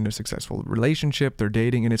get into a successful relationship? They're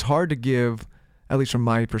dating, and it's hard to give, at least from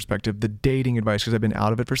my perspective, the dating advice because I've been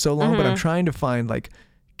out of it for so long. But I'm trying to find like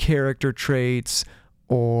character traits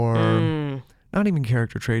or not even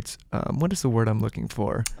character traits. What is the word I'm looking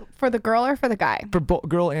for? For the girl or for the guy? For both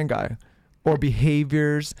girl and guy. Or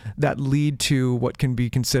behaviors that lead to what can be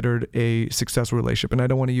considered a successful relationship. And I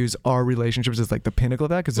don't want to use our relationships as like the pinnacle of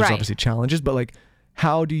that because there's Right. obviously challenges, but like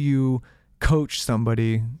how do you coach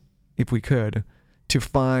somebody, if we could, to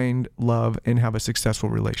find love and have a successful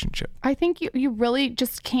relationship? I think you really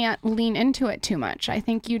just can't lean into it too much. I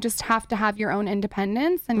think you just have to have your own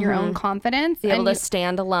independence and your own confidence. Be able and to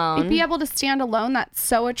stand alone. be able to stand alone. That's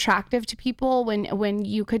so attractive to people when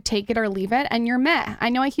you could take it or leave it and you're meh. I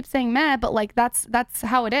know I keep saying meh, but like that's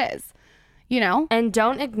how it is, you know? And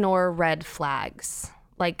don't ignore red flags.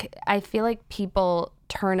 Like, I feel like people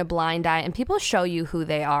turn a blind eye and people show you who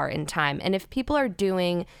they are in time. And if people are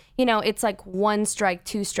doing, it's like 1 strike,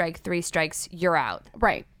 2 strike, 3 strikes, you're out.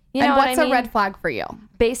 Right. You know and what what's I mean? a red flag for you?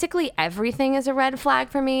 Basically everything is a red flag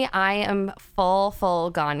for me. I am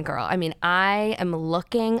full gone girl. I mean, I am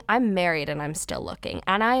looking, I'm married and I'm still looking.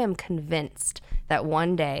 And I am convinced that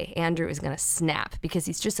one day Andrew is going to snap because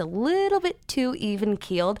he's just a little bit too even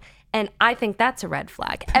keeled. And I think that's a red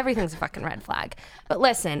flag. Everything's a fucking red flag. But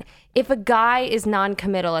listen, if a guy is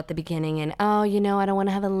non-committal at the beginning and, I don't want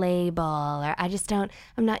to have a label or I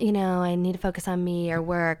need to focus on me or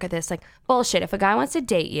work or this, like bullshit. If a guy wants to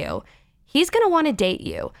date you, he's going to want to date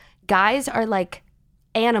you. Guys are like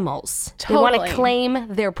animals. They want Totally. to claim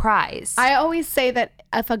their prize. I always say that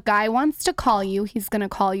if a guy wants to call you, he's going to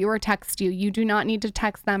call you or text you. You do not need to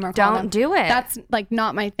text them or call them. Don't do it. That's like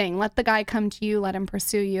not my thing. Let the guy come to you. Let him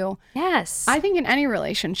pursue you. Yes. I think in any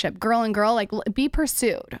relationship, girl and girl, like be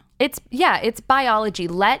pursued. It's biology.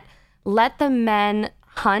 Let the men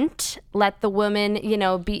hunt. Let the women,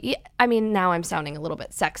 be. I mean, now I'm sounding a little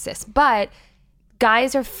bit sexist, but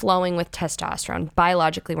guys are flowing with testosterone.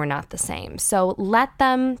 Biologically, we're not the same. So let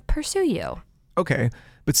them pursue you. Okay,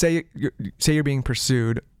 but say you're being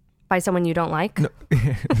pursued. By someone you don't like? No,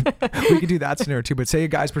 we could do that scenario too, but say a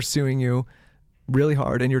guy's pursuing you really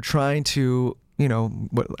hard and you're trying to,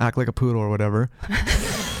 act like a poodle or whatever.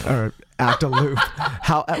 Or act aloof.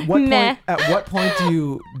 At what point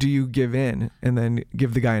do you give in and then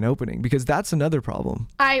give the guy an opening? Because that's another problem.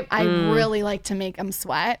 I really like to make them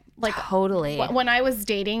sweat. Like Totally. When I was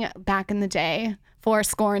dating back in the day,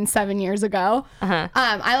 7 years ago,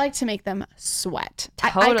 I like to make them sweat.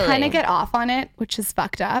 Totally. I kind of get off on it, which is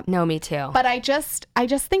fucked up. No, me too. But I just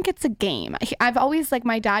think it's a game. I've always, like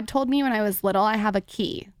my dad told me when I was little, I have a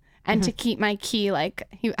key. And to keep my key, I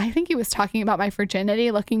think he was talking about my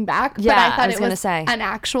virginity looking back. Yeah, but I thought I was it gonna was say. an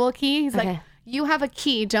actual key. He's like, you have a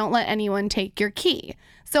key. Don't let anyone take your key.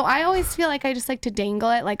 So I always feel like I just like to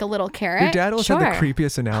dangle it like a little carrot. Your dad always had the Sure.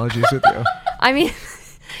 creepiest analogies with you. I mean,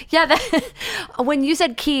 yeah, when you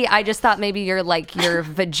said key, I just thought maybe you're like your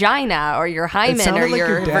vagina or your It hymen sounded or like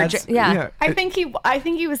your dad's. yeah. I think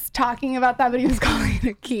he was talking about that, but he was calling it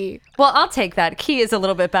a key. Well, I'll take that. Key is a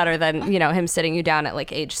little bit better than, him sitting you down at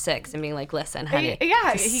like age 6 and being like, listen, honey,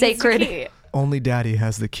 Yeah, it's he's sacred. the key. Only daddy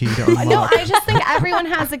has the key to unlock. No, I just think everyone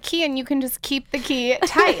has a key and you can just keep the key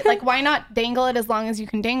tight. Like, why not dangle it as long as you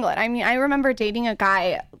can dangle it? I mean, I remember dating a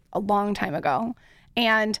guy a long time ago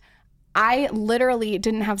and I literally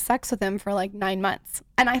didn't have sex with him for like 9 months.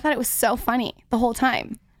 And I thought it was so funny the whole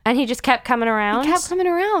time. And he just kept coming around. He kept coming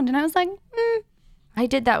around and I was like, I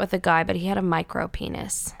did that with a guy, but he had a micro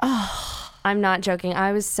penis. I'm not joking.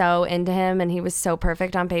 I was so into him and he was so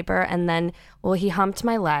perfect on paper. And then, he humped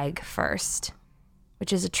my leg first,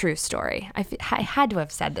 which is a true story. I had to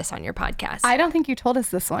have said this on your podcast. I don't think you told us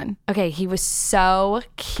this one. Okay, he was so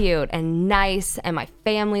cute and nice and my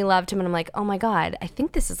family loved him. And I'm like, oh my God, I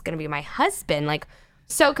think this is going to be my husband. Like,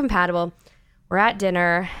 so compatible. We're at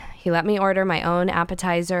dinner. He let me order my own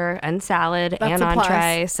appetizer and salad and a plus.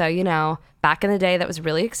 entree. So, back in the day, that was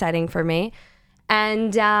really exciting for me.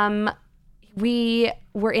 And we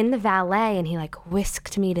were in the valet and he like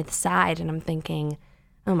whisked me to the side and I'm thinking,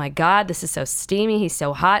 oh my God, this is so steamy. He's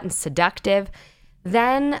so hot and seductive.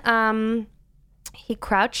 Then he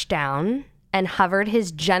crouched down and hovered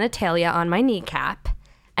his genitalia on my kneecap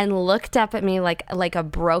and looked up at me like a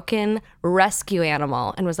broken rescue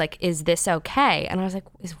animal and was like, is this okay? And I was like,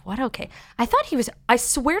 is what okay? I thought he was, I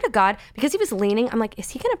swear to God, because he was leaning, I'm like, is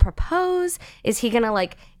he going to propose? Is he going to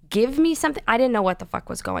like give me something? I didn't know what the fuck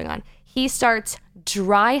was going on. He starts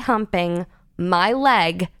dry humping my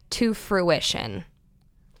leg to fruition.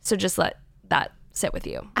 So just let that sit with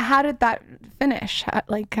you. How did that finish?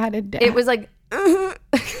 How did it was like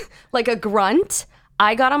like a grunt.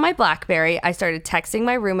 I got on my BlackBerry. I started texting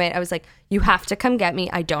my roommate. I was like, you have to come get me.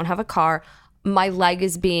 I don't have a car. My leg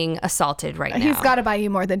is being assaulted right now. He's got to buy you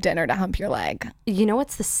more than dinner to hump your leg. You know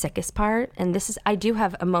what's the sickest part? And this is, I do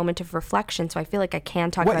have a moment of reflection, so I feel like I can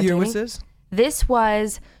talk about dating. What year was this? This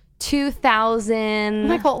was 2000.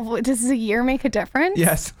 Michael, does a year make a difference?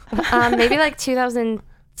 Yes. Maybe like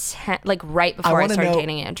 2010, like right before I started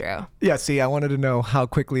dating Andrew. Yeah, see, I wanted to know how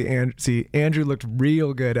quickly Andrew looked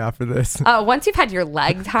real good after this. Once you've had your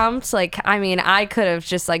legs humped, like, I mean, I could have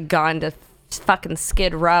just like gone to fucking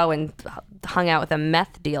Skid Row and hung out with a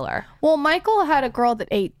meth dealer. Well, Michael had a girl that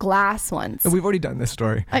ate glass once. We've already done this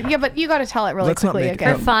story. Yeah, but you got to tell it really quickly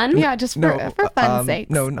again. For fun? Yeah, just for fun's sake.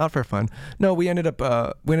 No, not for fun. No, we ended up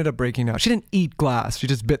breaking out. She didn't eat glass. She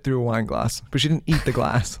just bit through a wine glass, but she didn't eat the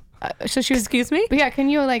glass. So she was, excuse me? Yeah, can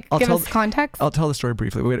you give us context? I'll tell the story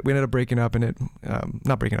briefly. We ended up breaking up, and it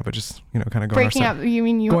not breaking up, but just kind of going breaking up. You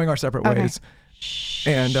mean you going our separate ways?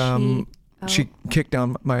 And she kicked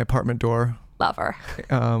down my apartment door. Love her.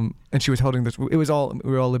 And she was holding this. We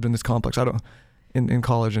all lived in this complex. In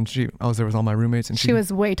college, and I was there with all my roommates, and she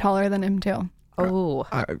was way taller than him too. Oh,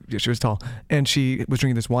 yeah, she was tall, and she was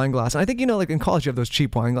drinking this wine glass. And I think like in college you have those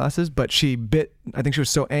cheap wine glasses, but she bit. I think she was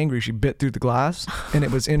so angry she bit through the glass, and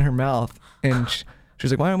it was in her mouth. And she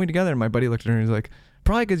was like, "Why aren't we together?" And my buddy looked at her and he was like,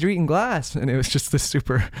 "Probably because you're eating glass." And it was just this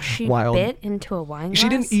super wild. She bit into a wine glass? She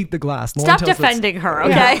didn't eat the glass. Stop defending her,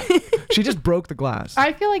 okay? Yeah. She just broke the glass.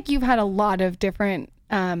 I feel like you've had a lot of different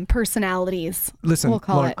personalities. Listen, we'll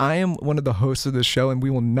call Lauren, it. I am one of the hosts of this show, and we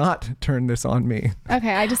will not turn this on me.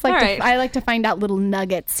 Okay, I just like I like to find out little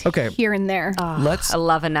nuggets here and there. Oh, I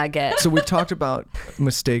love a nugget. So we've talked about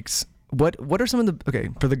mistakes. What are some of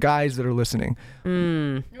the for the guys that are listening?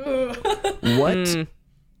 What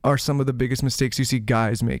are some of the biggest mistakes you see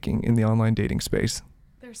guys making in the online dating space?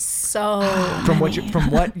 So from what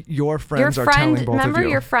your friends are telling both of you. Remember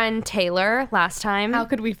your friend Taylor last time? How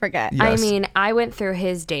could we forget? Yes. I mean, I went through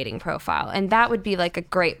his dating profile, and that would be like a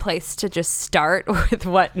great place to just start with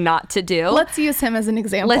what not to do. Let's use him as an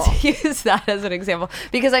example. Let's use that as an example,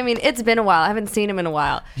 because I mean, it's been a while. I haven't seen him in a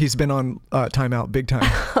while. He's been on timeout big time.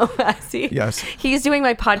 Oh, has he? Yes. He's doing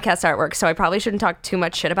my podcast artwork, so I probably shouldn't talk too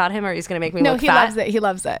much shit about him, or he's going to make me look fat. No, he loves it. He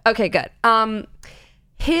loves it. Okay, good.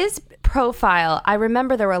 His profile, I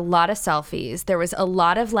remember there were a lot of selfies. There was a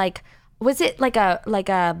lot of was it like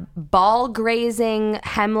a ball grazing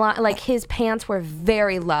hemline? Like his pants were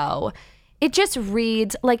very low. It just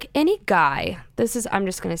reads like any guy, I'm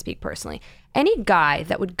just going to speak personally, any guy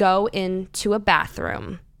that would go into a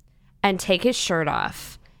bathroom and take his shirt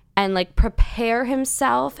off and like prepare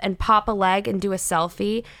himself and pop a leg and do a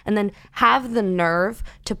selfie and then have the nerve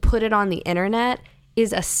to put it on the internet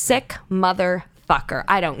is a sick motherfucker.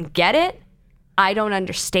 I don't get it. I don't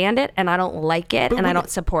understand it, and I don't like it, and I don't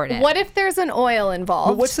support it. What if there's an oil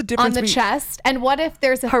involved what's the difference on the chest? And what if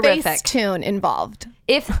there's a Facetune involved?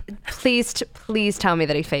 Please tell me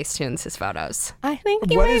that he Facetunes his photos. I think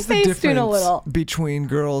he What might is the Facetune difference a little. between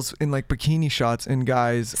girls in like bikini shots and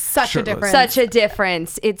guys Such a shirtless? difference. Such a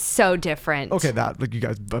difference. It's so different. Okay, that like you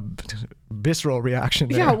guys visceral reaction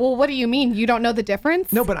there. Yeah, well, what do you mean? You don't know the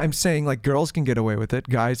difference? No, but I'm saying like girls can get away with it,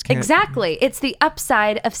 guys can't. Exactly. It's the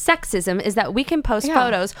upside of sexism is that we can post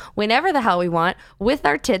photos whenever the hell we want with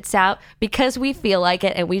our tits out because we feel like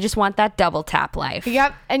it and we just want that double tap life.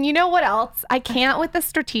 Yep. And you know what else? I can't with the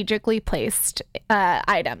strategically placed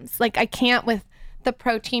items. Like I can't with the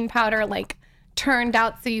protein powder like turned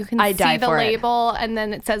out so you can see the label and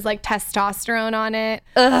then it says like testosterone on it.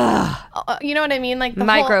 Ugh. You know what I mean? Like the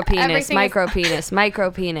micro penis.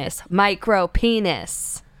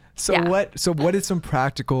 So what is some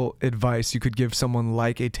practical advice you could give someone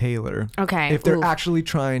like a Taylor? Okay. If they're actually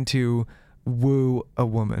trying to woo a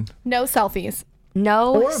woman? No selfies.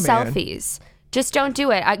 No Or a man. selfies. Just don't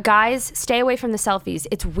do it. Guys, stay away from the selfies.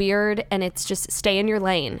 It's weird and it's just stay in your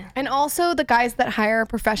lane. And also the guys that hire a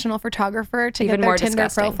professional photographer to Even get their more Tinder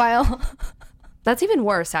disgusting. profile. That's even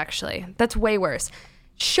worse, actually. That's way worse.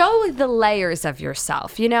 show the layers of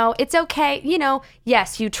yourself. You know, it's okay. You know,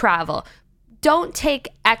 yes, you travel. Don't take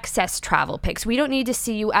excess travel pics. We don't need to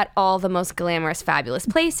see you at all the most glamorous, fabulous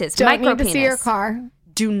places. Don't Micro need to see penis. your car.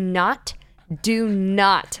 Do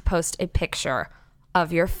not post a picture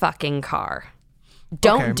of your fucking car.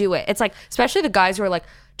 Don't do it. It's like, especially the guys who are like,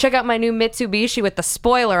 check out my new Mitsubishi with the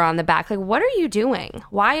spoiler on the back. Like, what are you doing?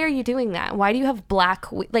 Why are you doing that? Why do you have black?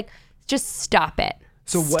 Like, just stop it.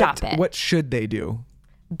 So stop it. What should they do?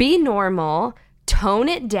 Be normal. Tone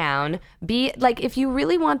it down. Be like, if you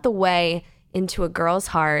really want the way into a girl's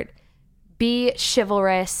heart, be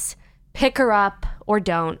chivalrous. Pick her up or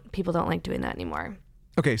don't. People don't like doing that anymore.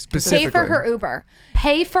 Okay, specifically. Pay for her Uber.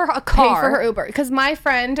 Pay for a car. Pay for her Uber. Because my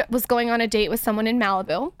friend was going on a date with someone in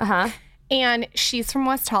Malibu. And she's from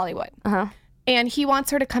West Hollywood. And he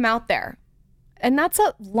wants her to come out there. And that's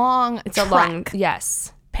a long trek.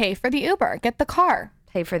 Yes. Pay for the Uber. Get the car.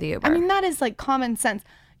 Pay for the Uber. I mean, that is like common sense.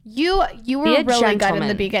 You were Be a really good in gentleman.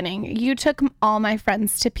 the beginning. You took all my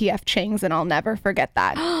friends to PF Chang's, and I'll never forget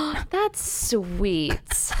that. That's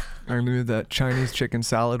sweet. I knew that Chinese chicken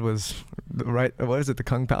salad was right. What is it? The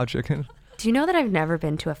Kung Pao chicken? Do you know that I've never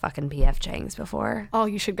been to a fucking PF Chang's before? Oh,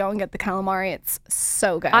 you should go and get the calamari. It's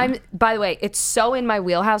so good. By the way, it's so in my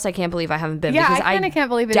wheelhouse. I can't believe I haven't been. Yeah, because I kinda can't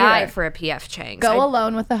believe it die either. for a PF Chang's. Go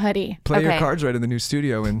alone with a hoodie. Play your Okay. cards right in the new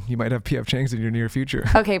studio, and you might have PF Chang's in your near future.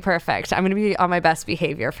 Okay, perfect. I'm going to be on my best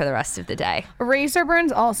behavior for the rest of the day. Razor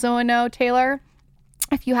burn's also a no, Taylor.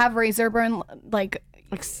 If you have razor burn, like,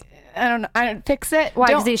 I don't know, fix it. Why?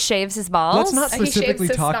 Because Don't- he shaves his balls? Let's not He shaves specifically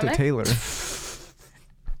his talk to stomach. Taylor.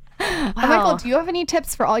 Oh, Michael, do you have any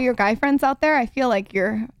tips for all your guy friends out there? I feel like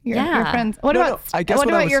your friends. What No, about no, I guess what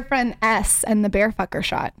what I about was- your friend S and the bear fucker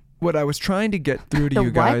shot? What I was trying to get through to The you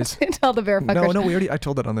what? guys. Tell the bear fucker. No, I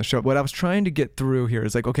told that on the show. What I was trying to get through here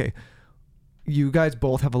is like, okay, you guys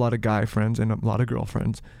both have a lot of guy friends and a lot of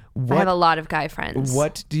girlfriends. I have a lot of guy friends.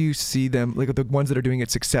 What do you see them, like the ones that are doing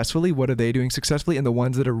it successfully, what are they doing successfully? And the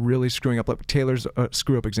ones that are really screwing up, like Taylor's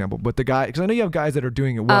screw up example. But the guy, because I know you have guys that are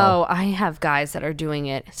doing it well. Oh, I have guys that are doing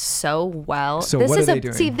it so well. So this what is are they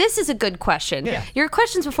doing? See, this is a good question. Yeah. Your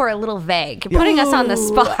questions before are a little vague. You're putting us on the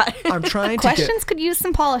spot. I'm trying to Questions could use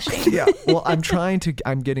some polishing. Yeah, well,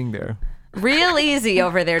 I'm getting there. Real easy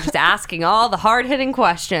over there, just asking all the hard-hitting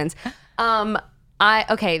questions.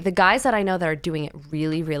 The guys that I know that are doing it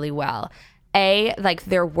really, really well. Like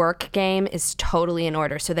their work game is totally in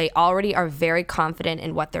order. So they already are very confident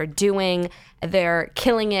in what they're doing. They're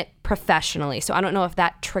killing it professionally. So I don't know if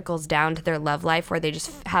that trickles down to their love life where they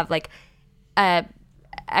just have like a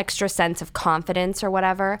extra sense of confidence or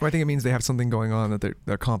whatever. Well, I think it means they have something going on that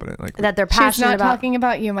they're competent. Like That they're She's passionate not about. talking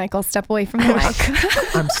about you, Michael. Step away from the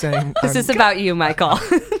mic. I'm saying, This is about you, Michael.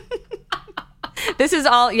 This is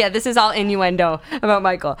all innuendo about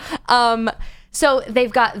Michael. So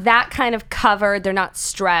they've got that kind of covered. They're not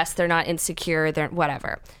stressed. They're not insecure. They're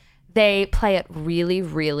whatever. They play it really,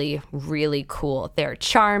 really, really cool. They're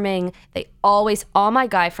charming. All my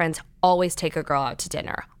guy friends always take a girl out to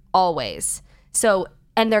dinner. Always. So,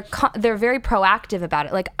 and they're very proactive about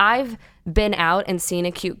it. Like I've been out and seen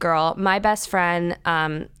a cute girl. My best friend,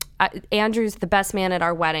 Andrew's the best man at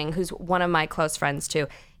our wedding, who's one of my close friends too.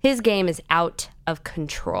 His game is out of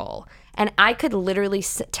control. And I could literally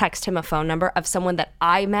text him a phone number of someone that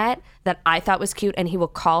I met that I thought was cute, and he will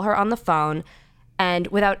call her on the phone and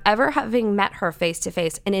without ever having met her face to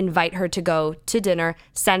face and invite her to go to dinner,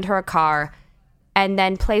 send her a car, and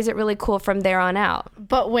then plays it really cool from there on out.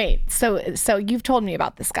 But wait, so you've told me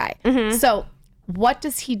about this guy. Mm-hmm. So what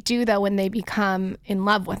does he do though when they become in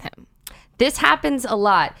love with him? This happens a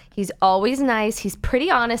lot. He's always nice. He's pretty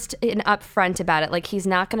honest and upfront about it. Like he's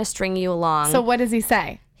not going to string you along. So what does he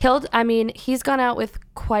say? He's gone out with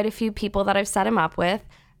quite a few people that I've set him up with.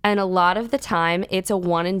 And a lot of the time it's a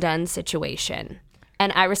one and done situation.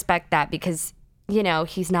 And I respect that because,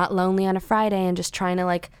 he's not lonely on a Friday and just trying to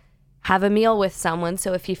like have a meal with someone.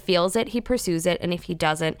 So if he feels it, he pursues it. And if he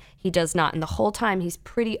doesn't, he does not. And the whole time he's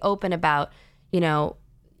pretty open about, we're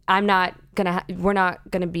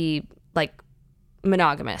not going to be like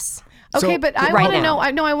monogamous. Okay, So- but I Right want to now. know. I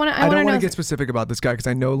I want don't to want know. to get specific about this guy because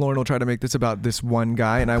I know Lauren will try to make this about this one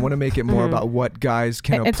guy, and I want to make it more about what guys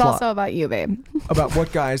can It's apply. also about you, babe. About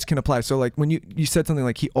what guys can apply. So like when you said something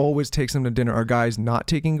like he always takes them to dinner, are guys not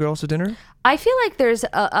taking girls to dinner? I feel like there's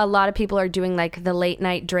a lot of people are doing like the late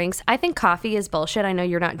night drinks. I think coffee is bullshit. I know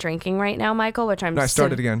you're not drinking right now, Michael, which I'm No, I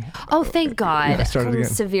started again. Oh, thank God. Yeah, I started I'm again.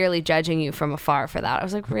 severely judging you from afar for that. I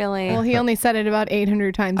was like, really? Well, he only said it about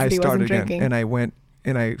 800 times I that he started wasn't again, drinking. and I went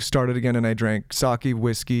and I started again, and I drank sake,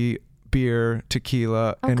 whiskey, beer,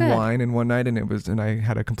 tequila, and good. wine in one night, and I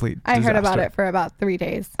had a complete I heard about disaster. it for about 3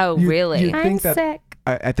 days. Oh, You- really? you I'm think that- sick.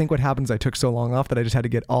 I think what happens, I took so long off that I just had to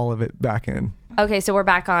get all of it back in, Okay, so we're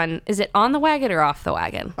back on. Is it on the wagon or off the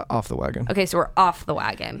wagon? off the wagon. Okay, so we're off the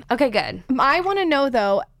wagon. Okay, good. I want to know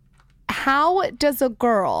though, how does a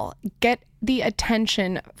girl get the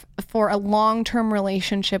attention for a long-term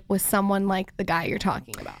relationship with someone like the guy you're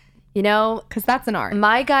talking about? You know, Because that's an art.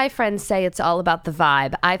 my guy friends say it's all about the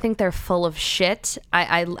vibe. I think they're full of shit.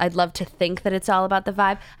 I'd love to think that it's all about the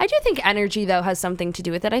vibe. I do think energy, though, has something to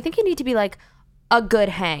do with it. I think you need to be like a good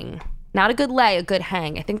hang. Not a good lay, a good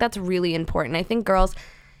hang. I think that's really important. I think girls,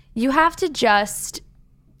 you have to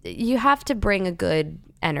bring a good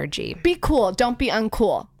energy. Be cool. Don't be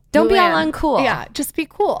uncool. Don't be all Luann. uncool. Yeah, just be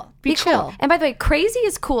cool. Be chill. Cool. And by the way, crazy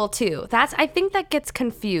is cool too. I think that gets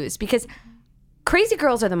confused because crazy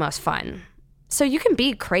girls are the most fun. So you can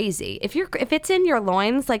be crazy. If it's in your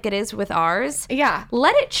loins like it is with ours, Yeah.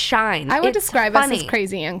 let it shine. I would It's describe funny. us as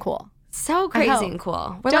crazy and cool. So I hope. crazy and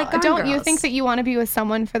cool. We're like Gone Don't you Girls. think that you want to be with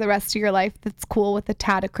someone for the rest of your life that's cool with a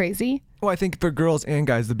tad of crazy? Well, I think for girls and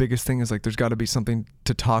guys, the biggest thing is like there's got to be something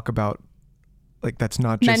to talk about, like that's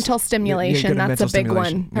not just Mental stimulation, good that's mental a big one.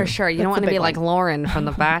 stimulation. For sure. You That's don't want a to be big like one. Lauren from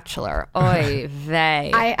The Bachelor. Oy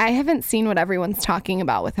vey. I haven't seen what everyone's talking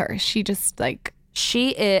about with her. She just like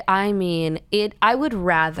I would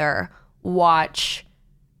rather watch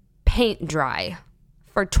paint dry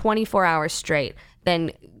for 24 hours straight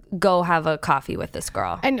than go have a coffee with this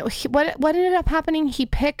girl. and what ended up happening? He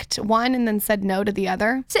picked one and then said no to the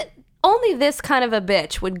other. Only this kind of a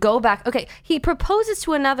bitch would go back. Okay, he proposes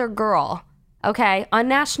to another girl, okay, on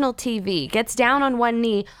national TV, gets down on one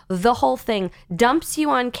knee, the whole thing, dumps you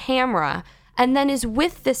on camera, and then is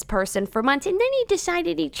with this person for months. And then he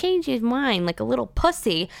decided he changed his mind like a little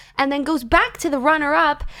pussy and then goes back to the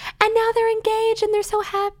runner-up, and now they're engaged and they're so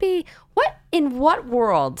happy. In what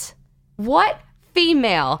world? What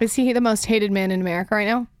female? Is he the most hated man in America right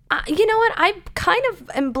now? You know what? I kind of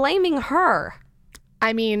am blaming her.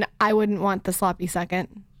 I mean, I wouldn't want the sloppy second,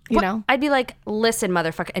 you know? I'd be like, listen,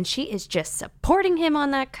 motherfucker. And she is just supporting him on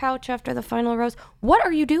that couch after the final rose. What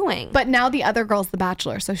are you doing? But now the other girl's the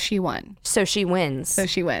bachelor, so she won. So she wins. So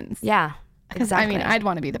she wins. Yeah, exactly. I mean, I'd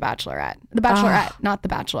want to be the bachelorette. The bachelorette, not the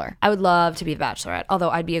bachelor. I would love to be the bachelorette, although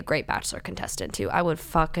I'd be a great bachelor contestant too. I would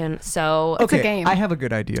fucking so. It's a game. I have a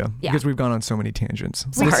good idea because we've gone on so many tangents.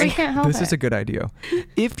 We can't help This it. is a good idea.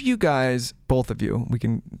 If you guys, both of you,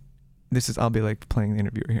 I'll be like playing the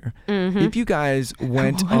interviewer here. If you guys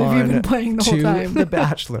went What have you on been playing the whole to time? The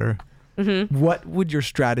Bachelor, what would your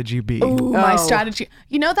strategy be? Ooh, my strategy.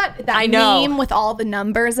 You know that I know. meme with all the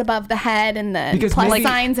numbers above the head and the Because plus maybe-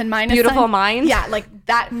 signs and minus Beautiful signs? minds? Yeah, like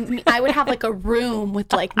that. I would have like a room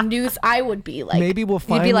with like news. I would be like Maybe we'll You'd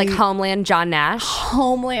finally be like Homeland John Nash.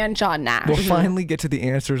 Homeland John Nash. we'll finally get to the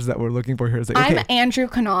answers that we're looking for here. It's like, okay, I'm Andrew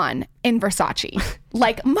Cunanan in Versace.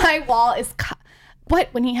 Like my wall is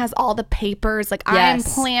when he has all the papers. Like I'm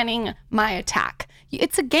Yes. planning my attack.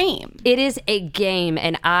 It's a game. It is a game,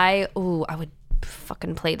 and I would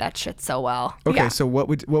fucking play that shit so well. okay. yeah. So what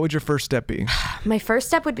would your first step be? My first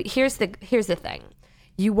step would be here's the thing.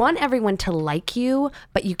 You want everyone to like you,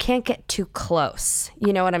 but you can't get too close.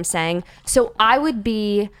 You know what I'm saying? So I would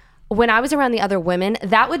be when I was around the other women,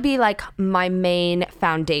 that would be like my main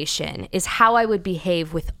foundation is how I would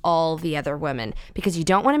behave with all the other women because you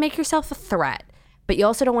don't want to make yourself a threat. But you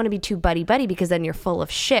also don't want to be too buddy-buddy because then you're full of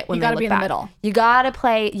shit when You they gotta look be in the back. middle. You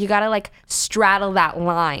gotta like straddle that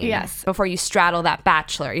line. Yes. Before you straddle that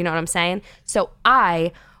bachelor. You know what I'm saying? So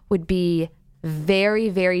I would be very,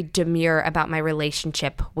 very demure about my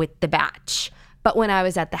relationship with the batch. But when I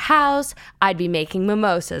was at the house, I'd be making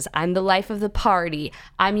mimosas. I'm the life of the party.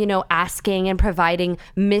 I'm, asking and providing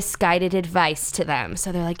misguided advice to them.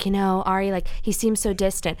 So they're like, Ari, like, he seems so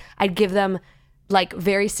distant. I'd give them like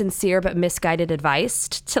very sincere but misguided advice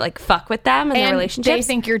to like fuck with them and their And relationships. they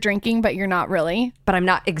think you're drinking, but you're not really. But I'm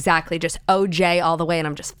not exactly just OJ all the way, and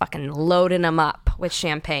I'm just fucking loading them up with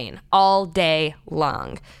champagne all day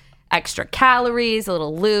long. Extra calories, a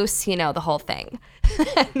little loose, the whole thing.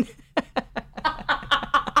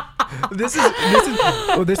 This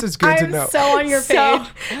is good to I'm know. so on your page.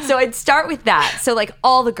 So I'd start with that. So like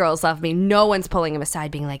all the girls love me. No one's pulling him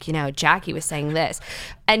aside being like, Jackie was saying this.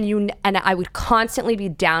 And I would constantly be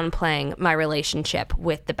downplaying my relationship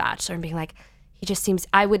with the bachelor and being like, he just seems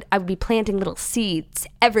I would be planting little seeds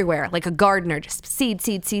everywhere, like a gardener, just seed.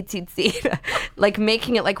 Like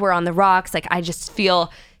making it like we're on the rocks. Like I just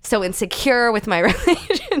feel so insecure with my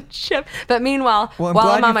relationship. But meanwhile, Well, I'm while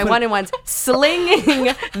glad I'm on you my put- one-on-ones,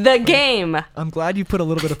 slinging the game. I'm glad you put a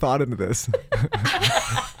little bit of thought into this.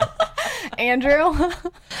 Andrew.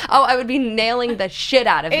 Oh, I would be nailing the shit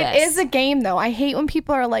out of It this. is a game, though. I hate when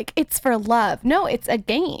people are like, it's for love. No, it's a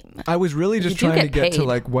game. I was really just You do trying to get get to paid.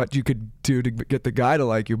 like what you could do to get the guy to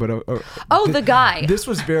like you, but the guy. This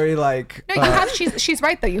was very like No, you have. She's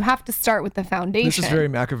right though. You have to start with the foundation. this is very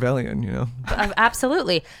Machiavellian, you know.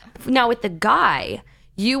 Absolutely. Now with the guy,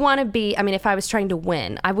 you want to be, I mean, if I was trying to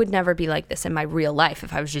win, I would never be like this in my real life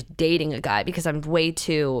if I was just dating a guy, because I'm way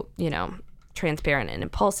too, transparent and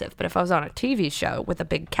impulsive. But if I was on a TV show with a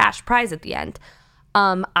big cash prize at the end,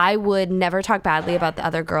 I would never talk badly about the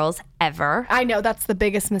other girls ever. I know that's the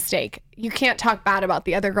biggest mistake. You can't talk bad about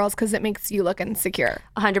the other girls because it makes you look insecure.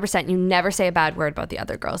 100%. You never say a bad word about the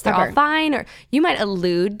other girls. They're Ever. all fine, or you might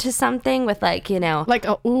allude to something with like, Like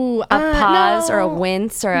a pause no. or a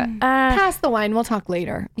wince or a Pass the wine. We'll talk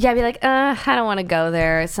later. yeah, be like, I don't want to go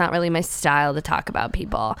there. It's not really my style to talk about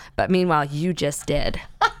people. But meanwhile, you just did.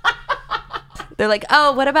 They're like,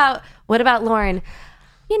 oh, what about Lauren?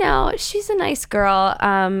 She's a nice girl.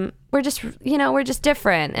 We're just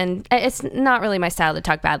different, and it's not really my style to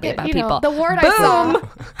talk badly about people. The word I saw. Boom,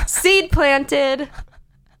 seed planted.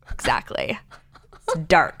 Exactly. It's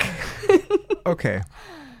dark. Okay.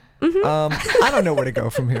 I don't know where to go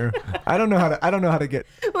from here. I don't know how to get.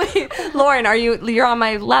 Wait, Lauren, you're on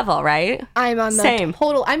my level, right? I'm on the Same.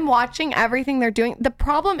 total. I'm watching everything they're doing. The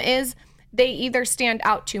problem is they either stand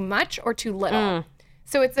out too much or too little.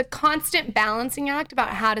 So it's a constant balancing act about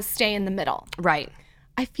how to stay in the middle. Right.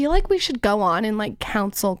 I feel like we should go on and like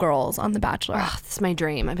counsel girls on The Bachelor. Oh, this is my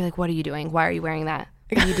dream. I'd be like, what are you doing? Why are you wearing that?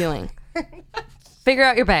 What are you doing? Figure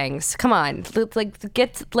out your bangs. Come on.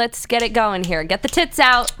 Let's get it going here. Get the tits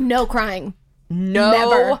out. No crying. No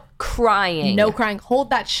Never. crying. No crying. Hold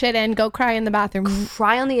that shit in. Go cry in the bathroom.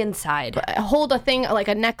 Cry on the inside. Hold a thing like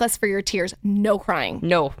a necklace for your tears. No crying.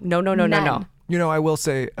 No. None. I will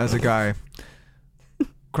say as a guy,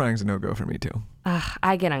 crying's a no-go for me too.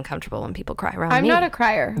 I get uncomfortable when people cry around I'm me. not a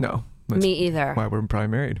crier. No. That's Me either. why we're probably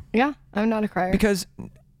married. Yeah, I'm not a crier. Because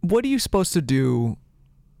what are you supposed to do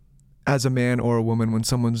as a man or a woman when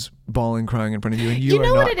someone's bawling, crying in front of you, and you know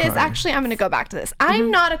are what not it is? crying? Actually, I'm going to go back to this. I'm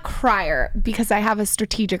not a crier because I have a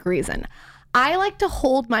strategic reason. I like to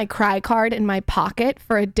hold my cry card in my pocket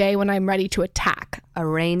for a day when I'm ready to attack. A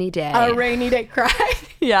rainy day. A rainy day cry.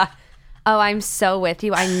 Yeah. Oh, I'm so with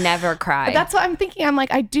you. I never cry. But that's what I'm thinking. I'm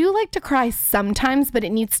like, I do like to cry sometimes, but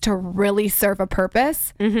it needs to really serve a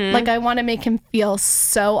purpose. Like I want to make him feel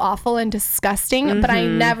so awful and disgusting, but I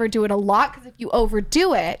never do it a lot because if you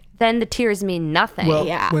overdo it, then the tears mean nothing. Well,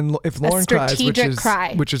 Yeah. if Lauren cries, strategic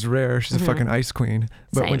cry. which is rare, she's a fucking ice queen.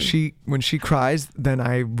 But when she cries, then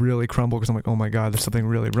I really crumble because I'm like, oh my god, there's something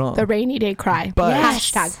really wrong. the rainy day cry. But-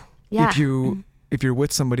 Yes. Hashtag. Yeah. If you're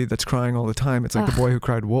with somebody that's crying all the time, it's like the boy who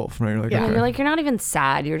cried wolf, right? You're like, Yeah. okay. You're like, you're not even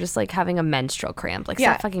sad. You're just like having a menstrual cramp. Like,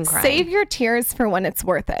 stop fucking crying. Save your tears for when it's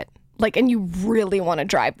worth it. Like, and you really want to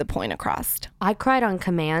drive the point across. I cried on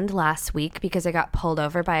command last week because I got pulled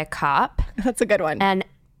over by a cop, That's a good one. and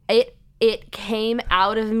it came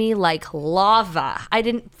out of me like lava.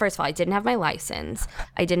 First of all, I didn't have my license.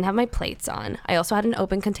 I didn't have my plates on. I also had an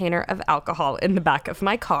open container of alcohol in the back of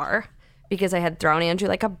my car because I had thrown Andrew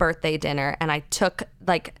like a birthday dinner, and I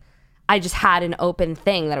just had an open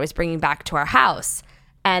thing that I was bringing back to our house.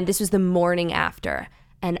 And this was the morning after.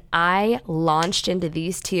 And I launched into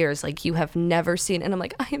these tears like you have never seen. And I'm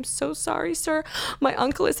like, I am so sorry, sir. My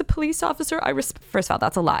uncle is a police officer. First of all,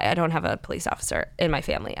 that's a lie. I don't have a police officer in my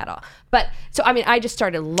family at all. But so, I mean, I just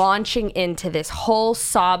started launching into this whole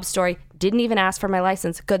sob story. Didn't even ask for my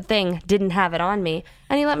license. Good thing. Didn't have it on me.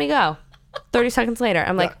 And he let me go. 30 seconds later,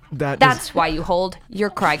 I'm like, that's why you hold your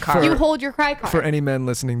cry card. You hold your cry card. For any men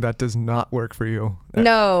listening, that does not work for you.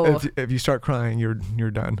 No. If you start crying, you're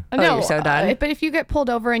done. No, you're so done. But if you get pulled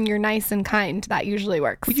over and you're nice and kind, that usually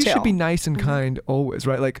works. But you too. should be nice and kind always,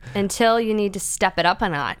 right? Like, Until you need to step it up a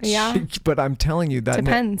notch. Yeah. but I'm telling you that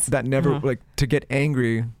Depends. that never like to get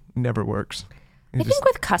angry never works. I think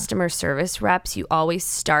with customer service reps, you always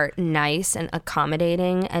start nice and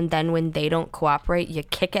accommodating, and then when they don't cooperate, you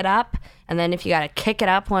kick it up. And then if you got to kick it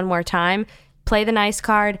up one more time, play the nice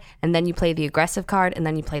card, and then you play the aggressive card, and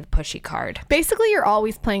then you play the pushy card. Basically, you're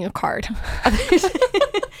always playing a card.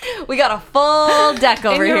 We got a full deck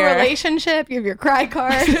over In your here. relationship, you have your cry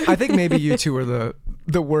card. I think maybe you two are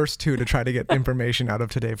the worst two to try to get information out of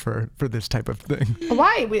today for this type of thing.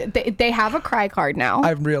 Why? They have a cry card now.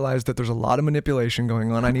 I've realized that there's a lot of manipulation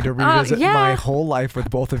going on. I need to revisit yeah. my whole life with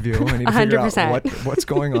both of you. I need to figure out 100%. what's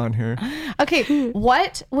going on here. Okay,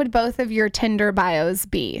 what would both of your Tinder bios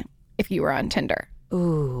be if you were on Tinder?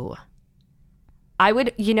 Ooh. I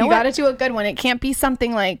would, you know You what? got to do a good one. It can't be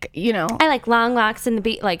something like, I like long walks in the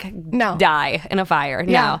beach, like No. die in a fire.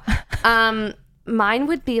 Yeah. No. Mine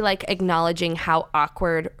would be like acknowledging how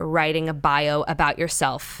awkward writing a bio about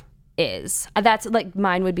yourself is. That's like,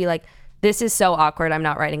 mine would be like, this is so awkward. I'm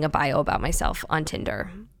not writing a bio about myself on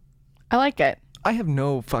Tinder. I like it. I have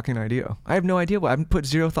no fucking idea. I have no idea. I haven't put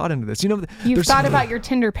zero thought into this. You know, You've thought about your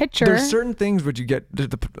Tinder picture. There's certain things where you get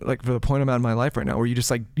like for the point I'm at in my life right now, where you just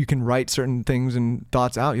like you can write certain things and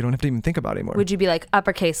thoughts out. You don't have to even think about it anymore. Would you be like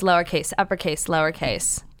uppercase, lowercase, uppercase,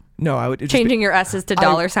 lowercase? No, I would it'd just Changing your S's to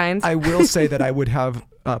dollar signs? I will say that I would have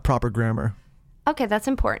proper grammar Okay, that's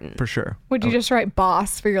important. for sure. Would you just write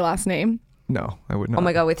boss for your last name? No, I would not. Oh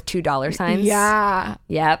my God, with $2 signs? Yeah.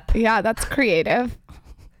 Yep. Yeah, that's creative.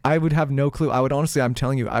 I would have no clue. I would honestly, I'm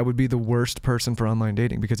telling you, I would be the worst person for online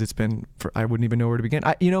dating because I wouldn't even know where to begin.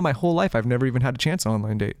 My whole life, I've never even had a chance to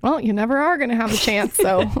online date. Well, you never are going to have a chance,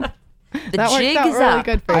 so The that worked jig out is really up.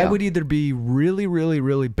 good for you. I would either be really, really,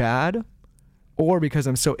 really bad, or because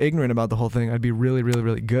I'm so ignorant about the whole thing, I'd be really, really,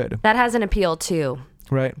 really good. That has an appeal too.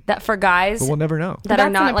 Right? That for guys But we'll never know. that are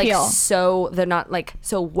That's not an like appeal. they're not like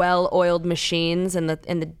so well-oiled machines in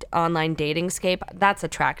the online dating scape, that's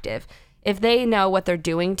attractive. If they know what they're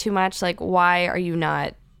doing too much, like why are you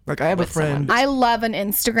not? Like I have a with someone. friend. I love an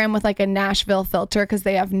Instagram with like a Nashville filter because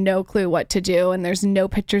they have no clue what to do and there's no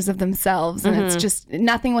pictures of themselves and it's just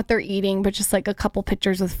nothing what they're eating, but just like a couple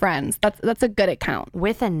pictures with friends. That's a good account.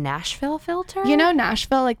 With a Nashville filter? You know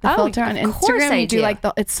Nashville, like the Oh, filter on of course Instagram, I you do do. like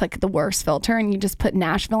it's like the worst filter and you just put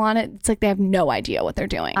Nashville on it. It's like they have no idea what they're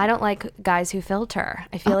doing. I don't like guys who filter.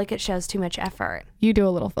 I feel like it shows too much effort. You do a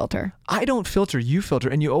little filter. I don't filter, you filter,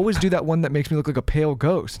 and you always do that one that makes me look like a pale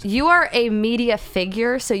ghost. You are a media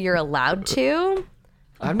figure, so you're allowed to.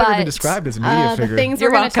 I've never been But, described as a media The figure. things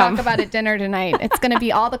You're we're going to talk welcome. about at dinner tonight. It's going to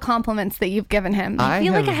be all the compliments that you've given him. I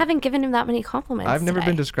feel like I haven't given him that many compliments. I've never been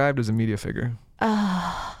today. described as a media figure.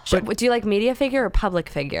 Do you like media figure or public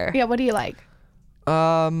figure? Yeah, what do you like?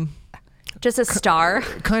 Just a star.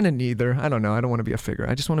 Kind of neither. I don't know. I don't want to be a figure.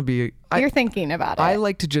 I just want to be. You're thinking about it. I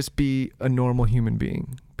like to just be a normal human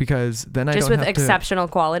being because then I Just don't with have exceptional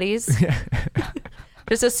qualities.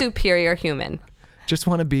 Just a superior human. to. Just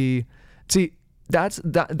want to be. See, I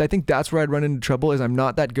think that's where I'd run into trouble. Is I'm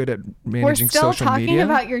not that good at We're managing still social talking media.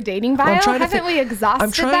 about your dating bio. Well, I'm trying to Haven't think- we exhausted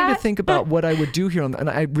I'm trying that? to think about what I would do here, and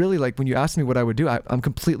I really like when you asked me what I would do. I'm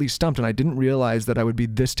completely stumped, and I didn't realize that I would be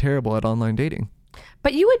this terrible at online dating.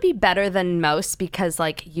 But you would be better than most because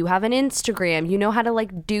like you have an Instagram, you know how to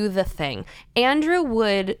like do the thing. Andrew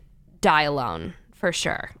would die alone for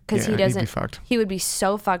sure because Yeah, he he'd doesn't. be fucked. He would be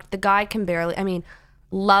so fucked. The guy can barely. I mean,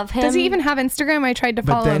 love him. Does he even have Instagram? I tried to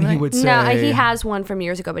But follow then him. he would say, No, he has one from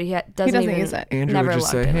years ago, but doesn't doesn't even use it. Andrew never would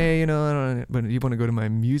just logged say, in. hey, I don't, but you want to go to my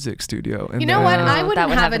music studio? And You know then- what? I that wouldn't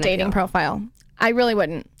would have have a an dating appeal. profile. I really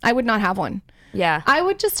wouldn't. I would not have one. Yeah. I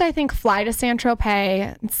would just, I think, fly to San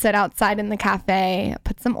Tropez, sit outside in the cafe,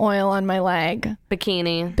 put some oil on my leg,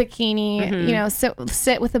 Bikini. bikini,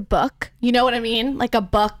 sit with a book. You know what I mean? Like a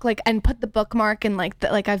book, and put the bookmark and like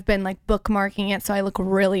I've been like bookmarking it so I look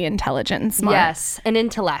really intelligent and smart. Yes, an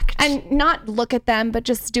intellect. And not look at them, but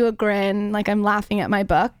just do a grin like I'm laughing at my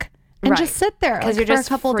book and Right. just sit there because like, you're for just a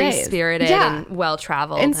couple days. free-spirited Yeah. and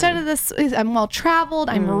well-traveled. Instead and- of this, I'm well traveled.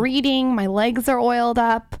 I'm reading. My legs are oiled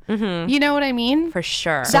up. You know what I mean? for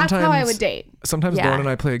sure. That's how I Sometimes- would date. Sometimes Yeah. Dawn and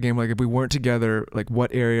I play a game like if we weren't together, like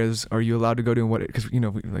what areas are you allowed to go to and what? Because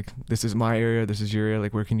like this is my area, this is your area.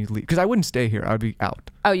 Like where can you leave? Because I wouldn't stay here. I would be out.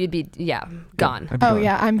 Oh, you'd be gone. I'd be Oh gone.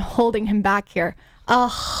 yeah, I'm holding him back here.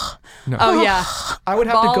 Ugh, No. Oh yeah. I would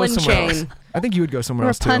have to Ball go and somewhere else. chain. I think you would go somewhere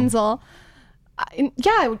else too. Rapunzel.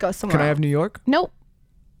 Yeah, I would go somewhere. Can I else. have New York? Nope.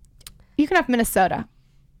 You can have Minnesota.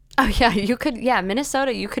 Oh yeah, you could. Yeah,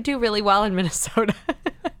 Minnesota. You could do really well in Minnesota.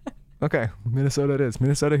 Okay, Minnesota it is.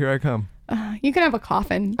 Minnesota, here I come. You can have a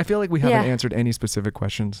coffin. I feel like we haven't Yeah. answered any specific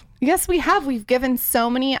questions. Yes, we have. We've given so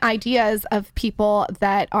many ideas of people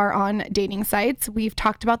that are on dating sites. We've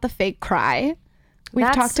talked about the fake cry. We've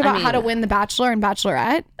That's- talked about I how to mean- win The Bachelor and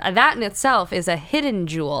Bachelorette. That in itself is a hidden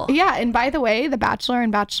jewel. Yeah, and by the way, The Bachelor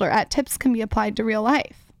and Bachelorette tips can be applied to real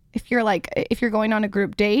life. If you're going on a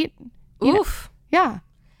group date. Oof. Yeah.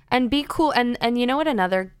 And be cool. And you know what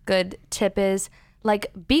another good tip is?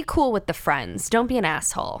 Like, be cool with the friends. Don't be an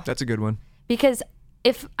asshole. That's a good one. Because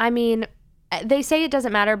they say it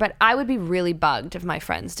doesn't matter, but I would be really bugged if my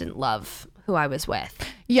friends didn't love who I was with.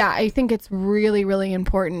 Yeah, I think it's really, really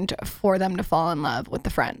important for them to fall in love with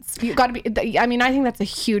the friends. You got to be. I mean, I think that's a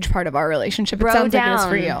huge part of our relationship. It Bro sounds down, like it is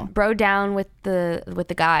for you. bro down with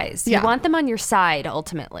the guys. Yeah. You want them on your side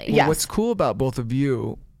ultimately. Yes. What's cool about both of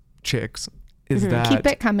you chicks is that Keep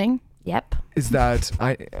it coming. Yep. is that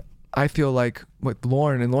I feel like with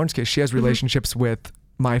Lauren, in Lauren's case, she has relationships with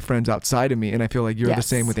my friends outside of me, and I feel like you're the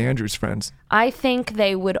same with Andrew's friends. I think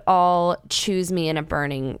they would all choose me in a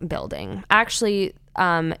burning building. Actually,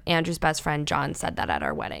 Andrew's best friend John said that at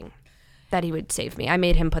our wedding, that he would save me. I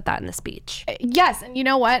made him put that in the speech. Yes, and you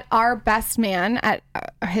know what? Our best man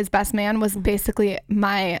his best man was basically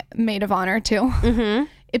my maid of honor too.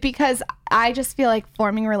 Because I just feel like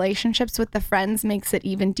forming relationships with the friends makes it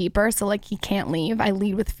even deeper. So like he can't leave. I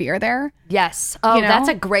lead with fear there. Yes. Oh, You know? that's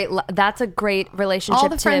a great relationship. All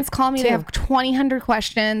the friends call me. They have 200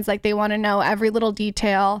 questions. Like they want to know every little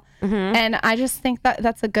detail. And I just think that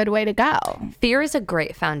that's a good way to go. Fear is a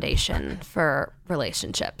great foundation for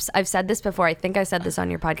relationships. I've said this before. I think I said this on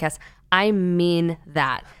your podcast. I mean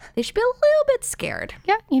that. They should be a little bit scared.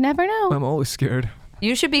 Yeah, you never know. I'm always scared.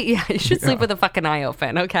 You should be, you should sleep with a fucking eye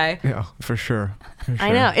open, okay? Yeah, for sure.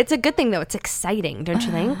 I know. It's a good thing, though. It's exciting, don't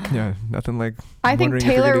you think? Yeah, nothing like. I think wondering if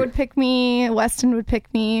you're Taylor gonna- would pick me. Weston would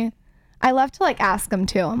pick me. I love to like ask them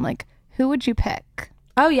too. I'm like, who would you pick?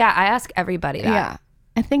 Oh, yeah. I ask everybody that. Yeah.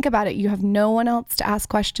 And think about it. You have no one else to ask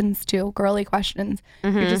questions to, girly questions.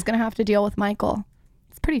 You're just going to have to deal with Michael.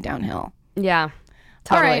 It's pretty downhill. Yeah.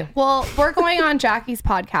 Totally. All right. Well, we're going on Jackie's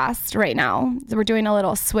podcast right now. So we're doing a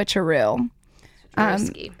little switcheroo.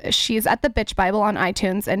 She's at the Bitch Bible on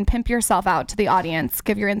iTunes, and pimp yourself out to the audience.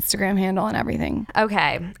 Give your Instagram handle and everything.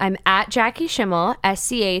 Okay. I'm at Jackie Schimmel,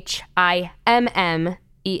 SCHIMMEL,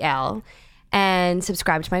 and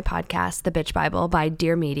subscribe to my podcast, The Bitch Bible by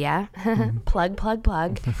Dear Media. Plug.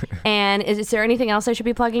 And is there anything else I should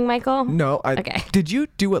be plugging, Michael? No. Okay. Did you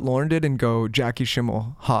do what Lauren did and go Jackie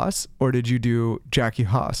Schimmel Haas, or did you do Jackie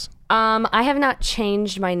Haas? I have not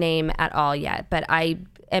changed my name at all yet, but I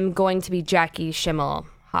am going to be Jackie Schimmel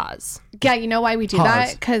Haas. Yeah, you know why we do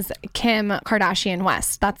Haas. that? Because Kim Kardashian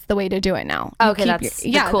West. That's the way to do it now. You Okay, keep that's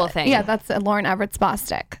the cool thing. Yeah, that's Lauren Everett's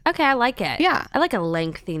Bostic. Okay, I like it. Yeah. I like a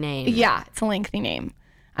lengthy name. Yeah, it's a lengthy name.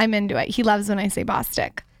 I'm into it. He loves when I say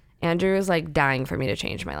Bostic. Andrew is like dying for me to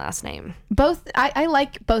change my last name. Both. I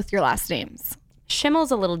like both your last names.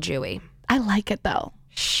 Schimmel's a little Jewy. I like it though.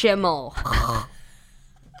 Schimmel.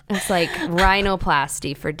 It's like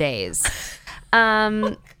rhinoplasty for days.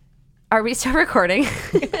 Are we still recording?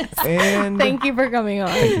 And Thank you for coming on.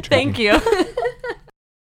 Thank you, Jackie. Thank you.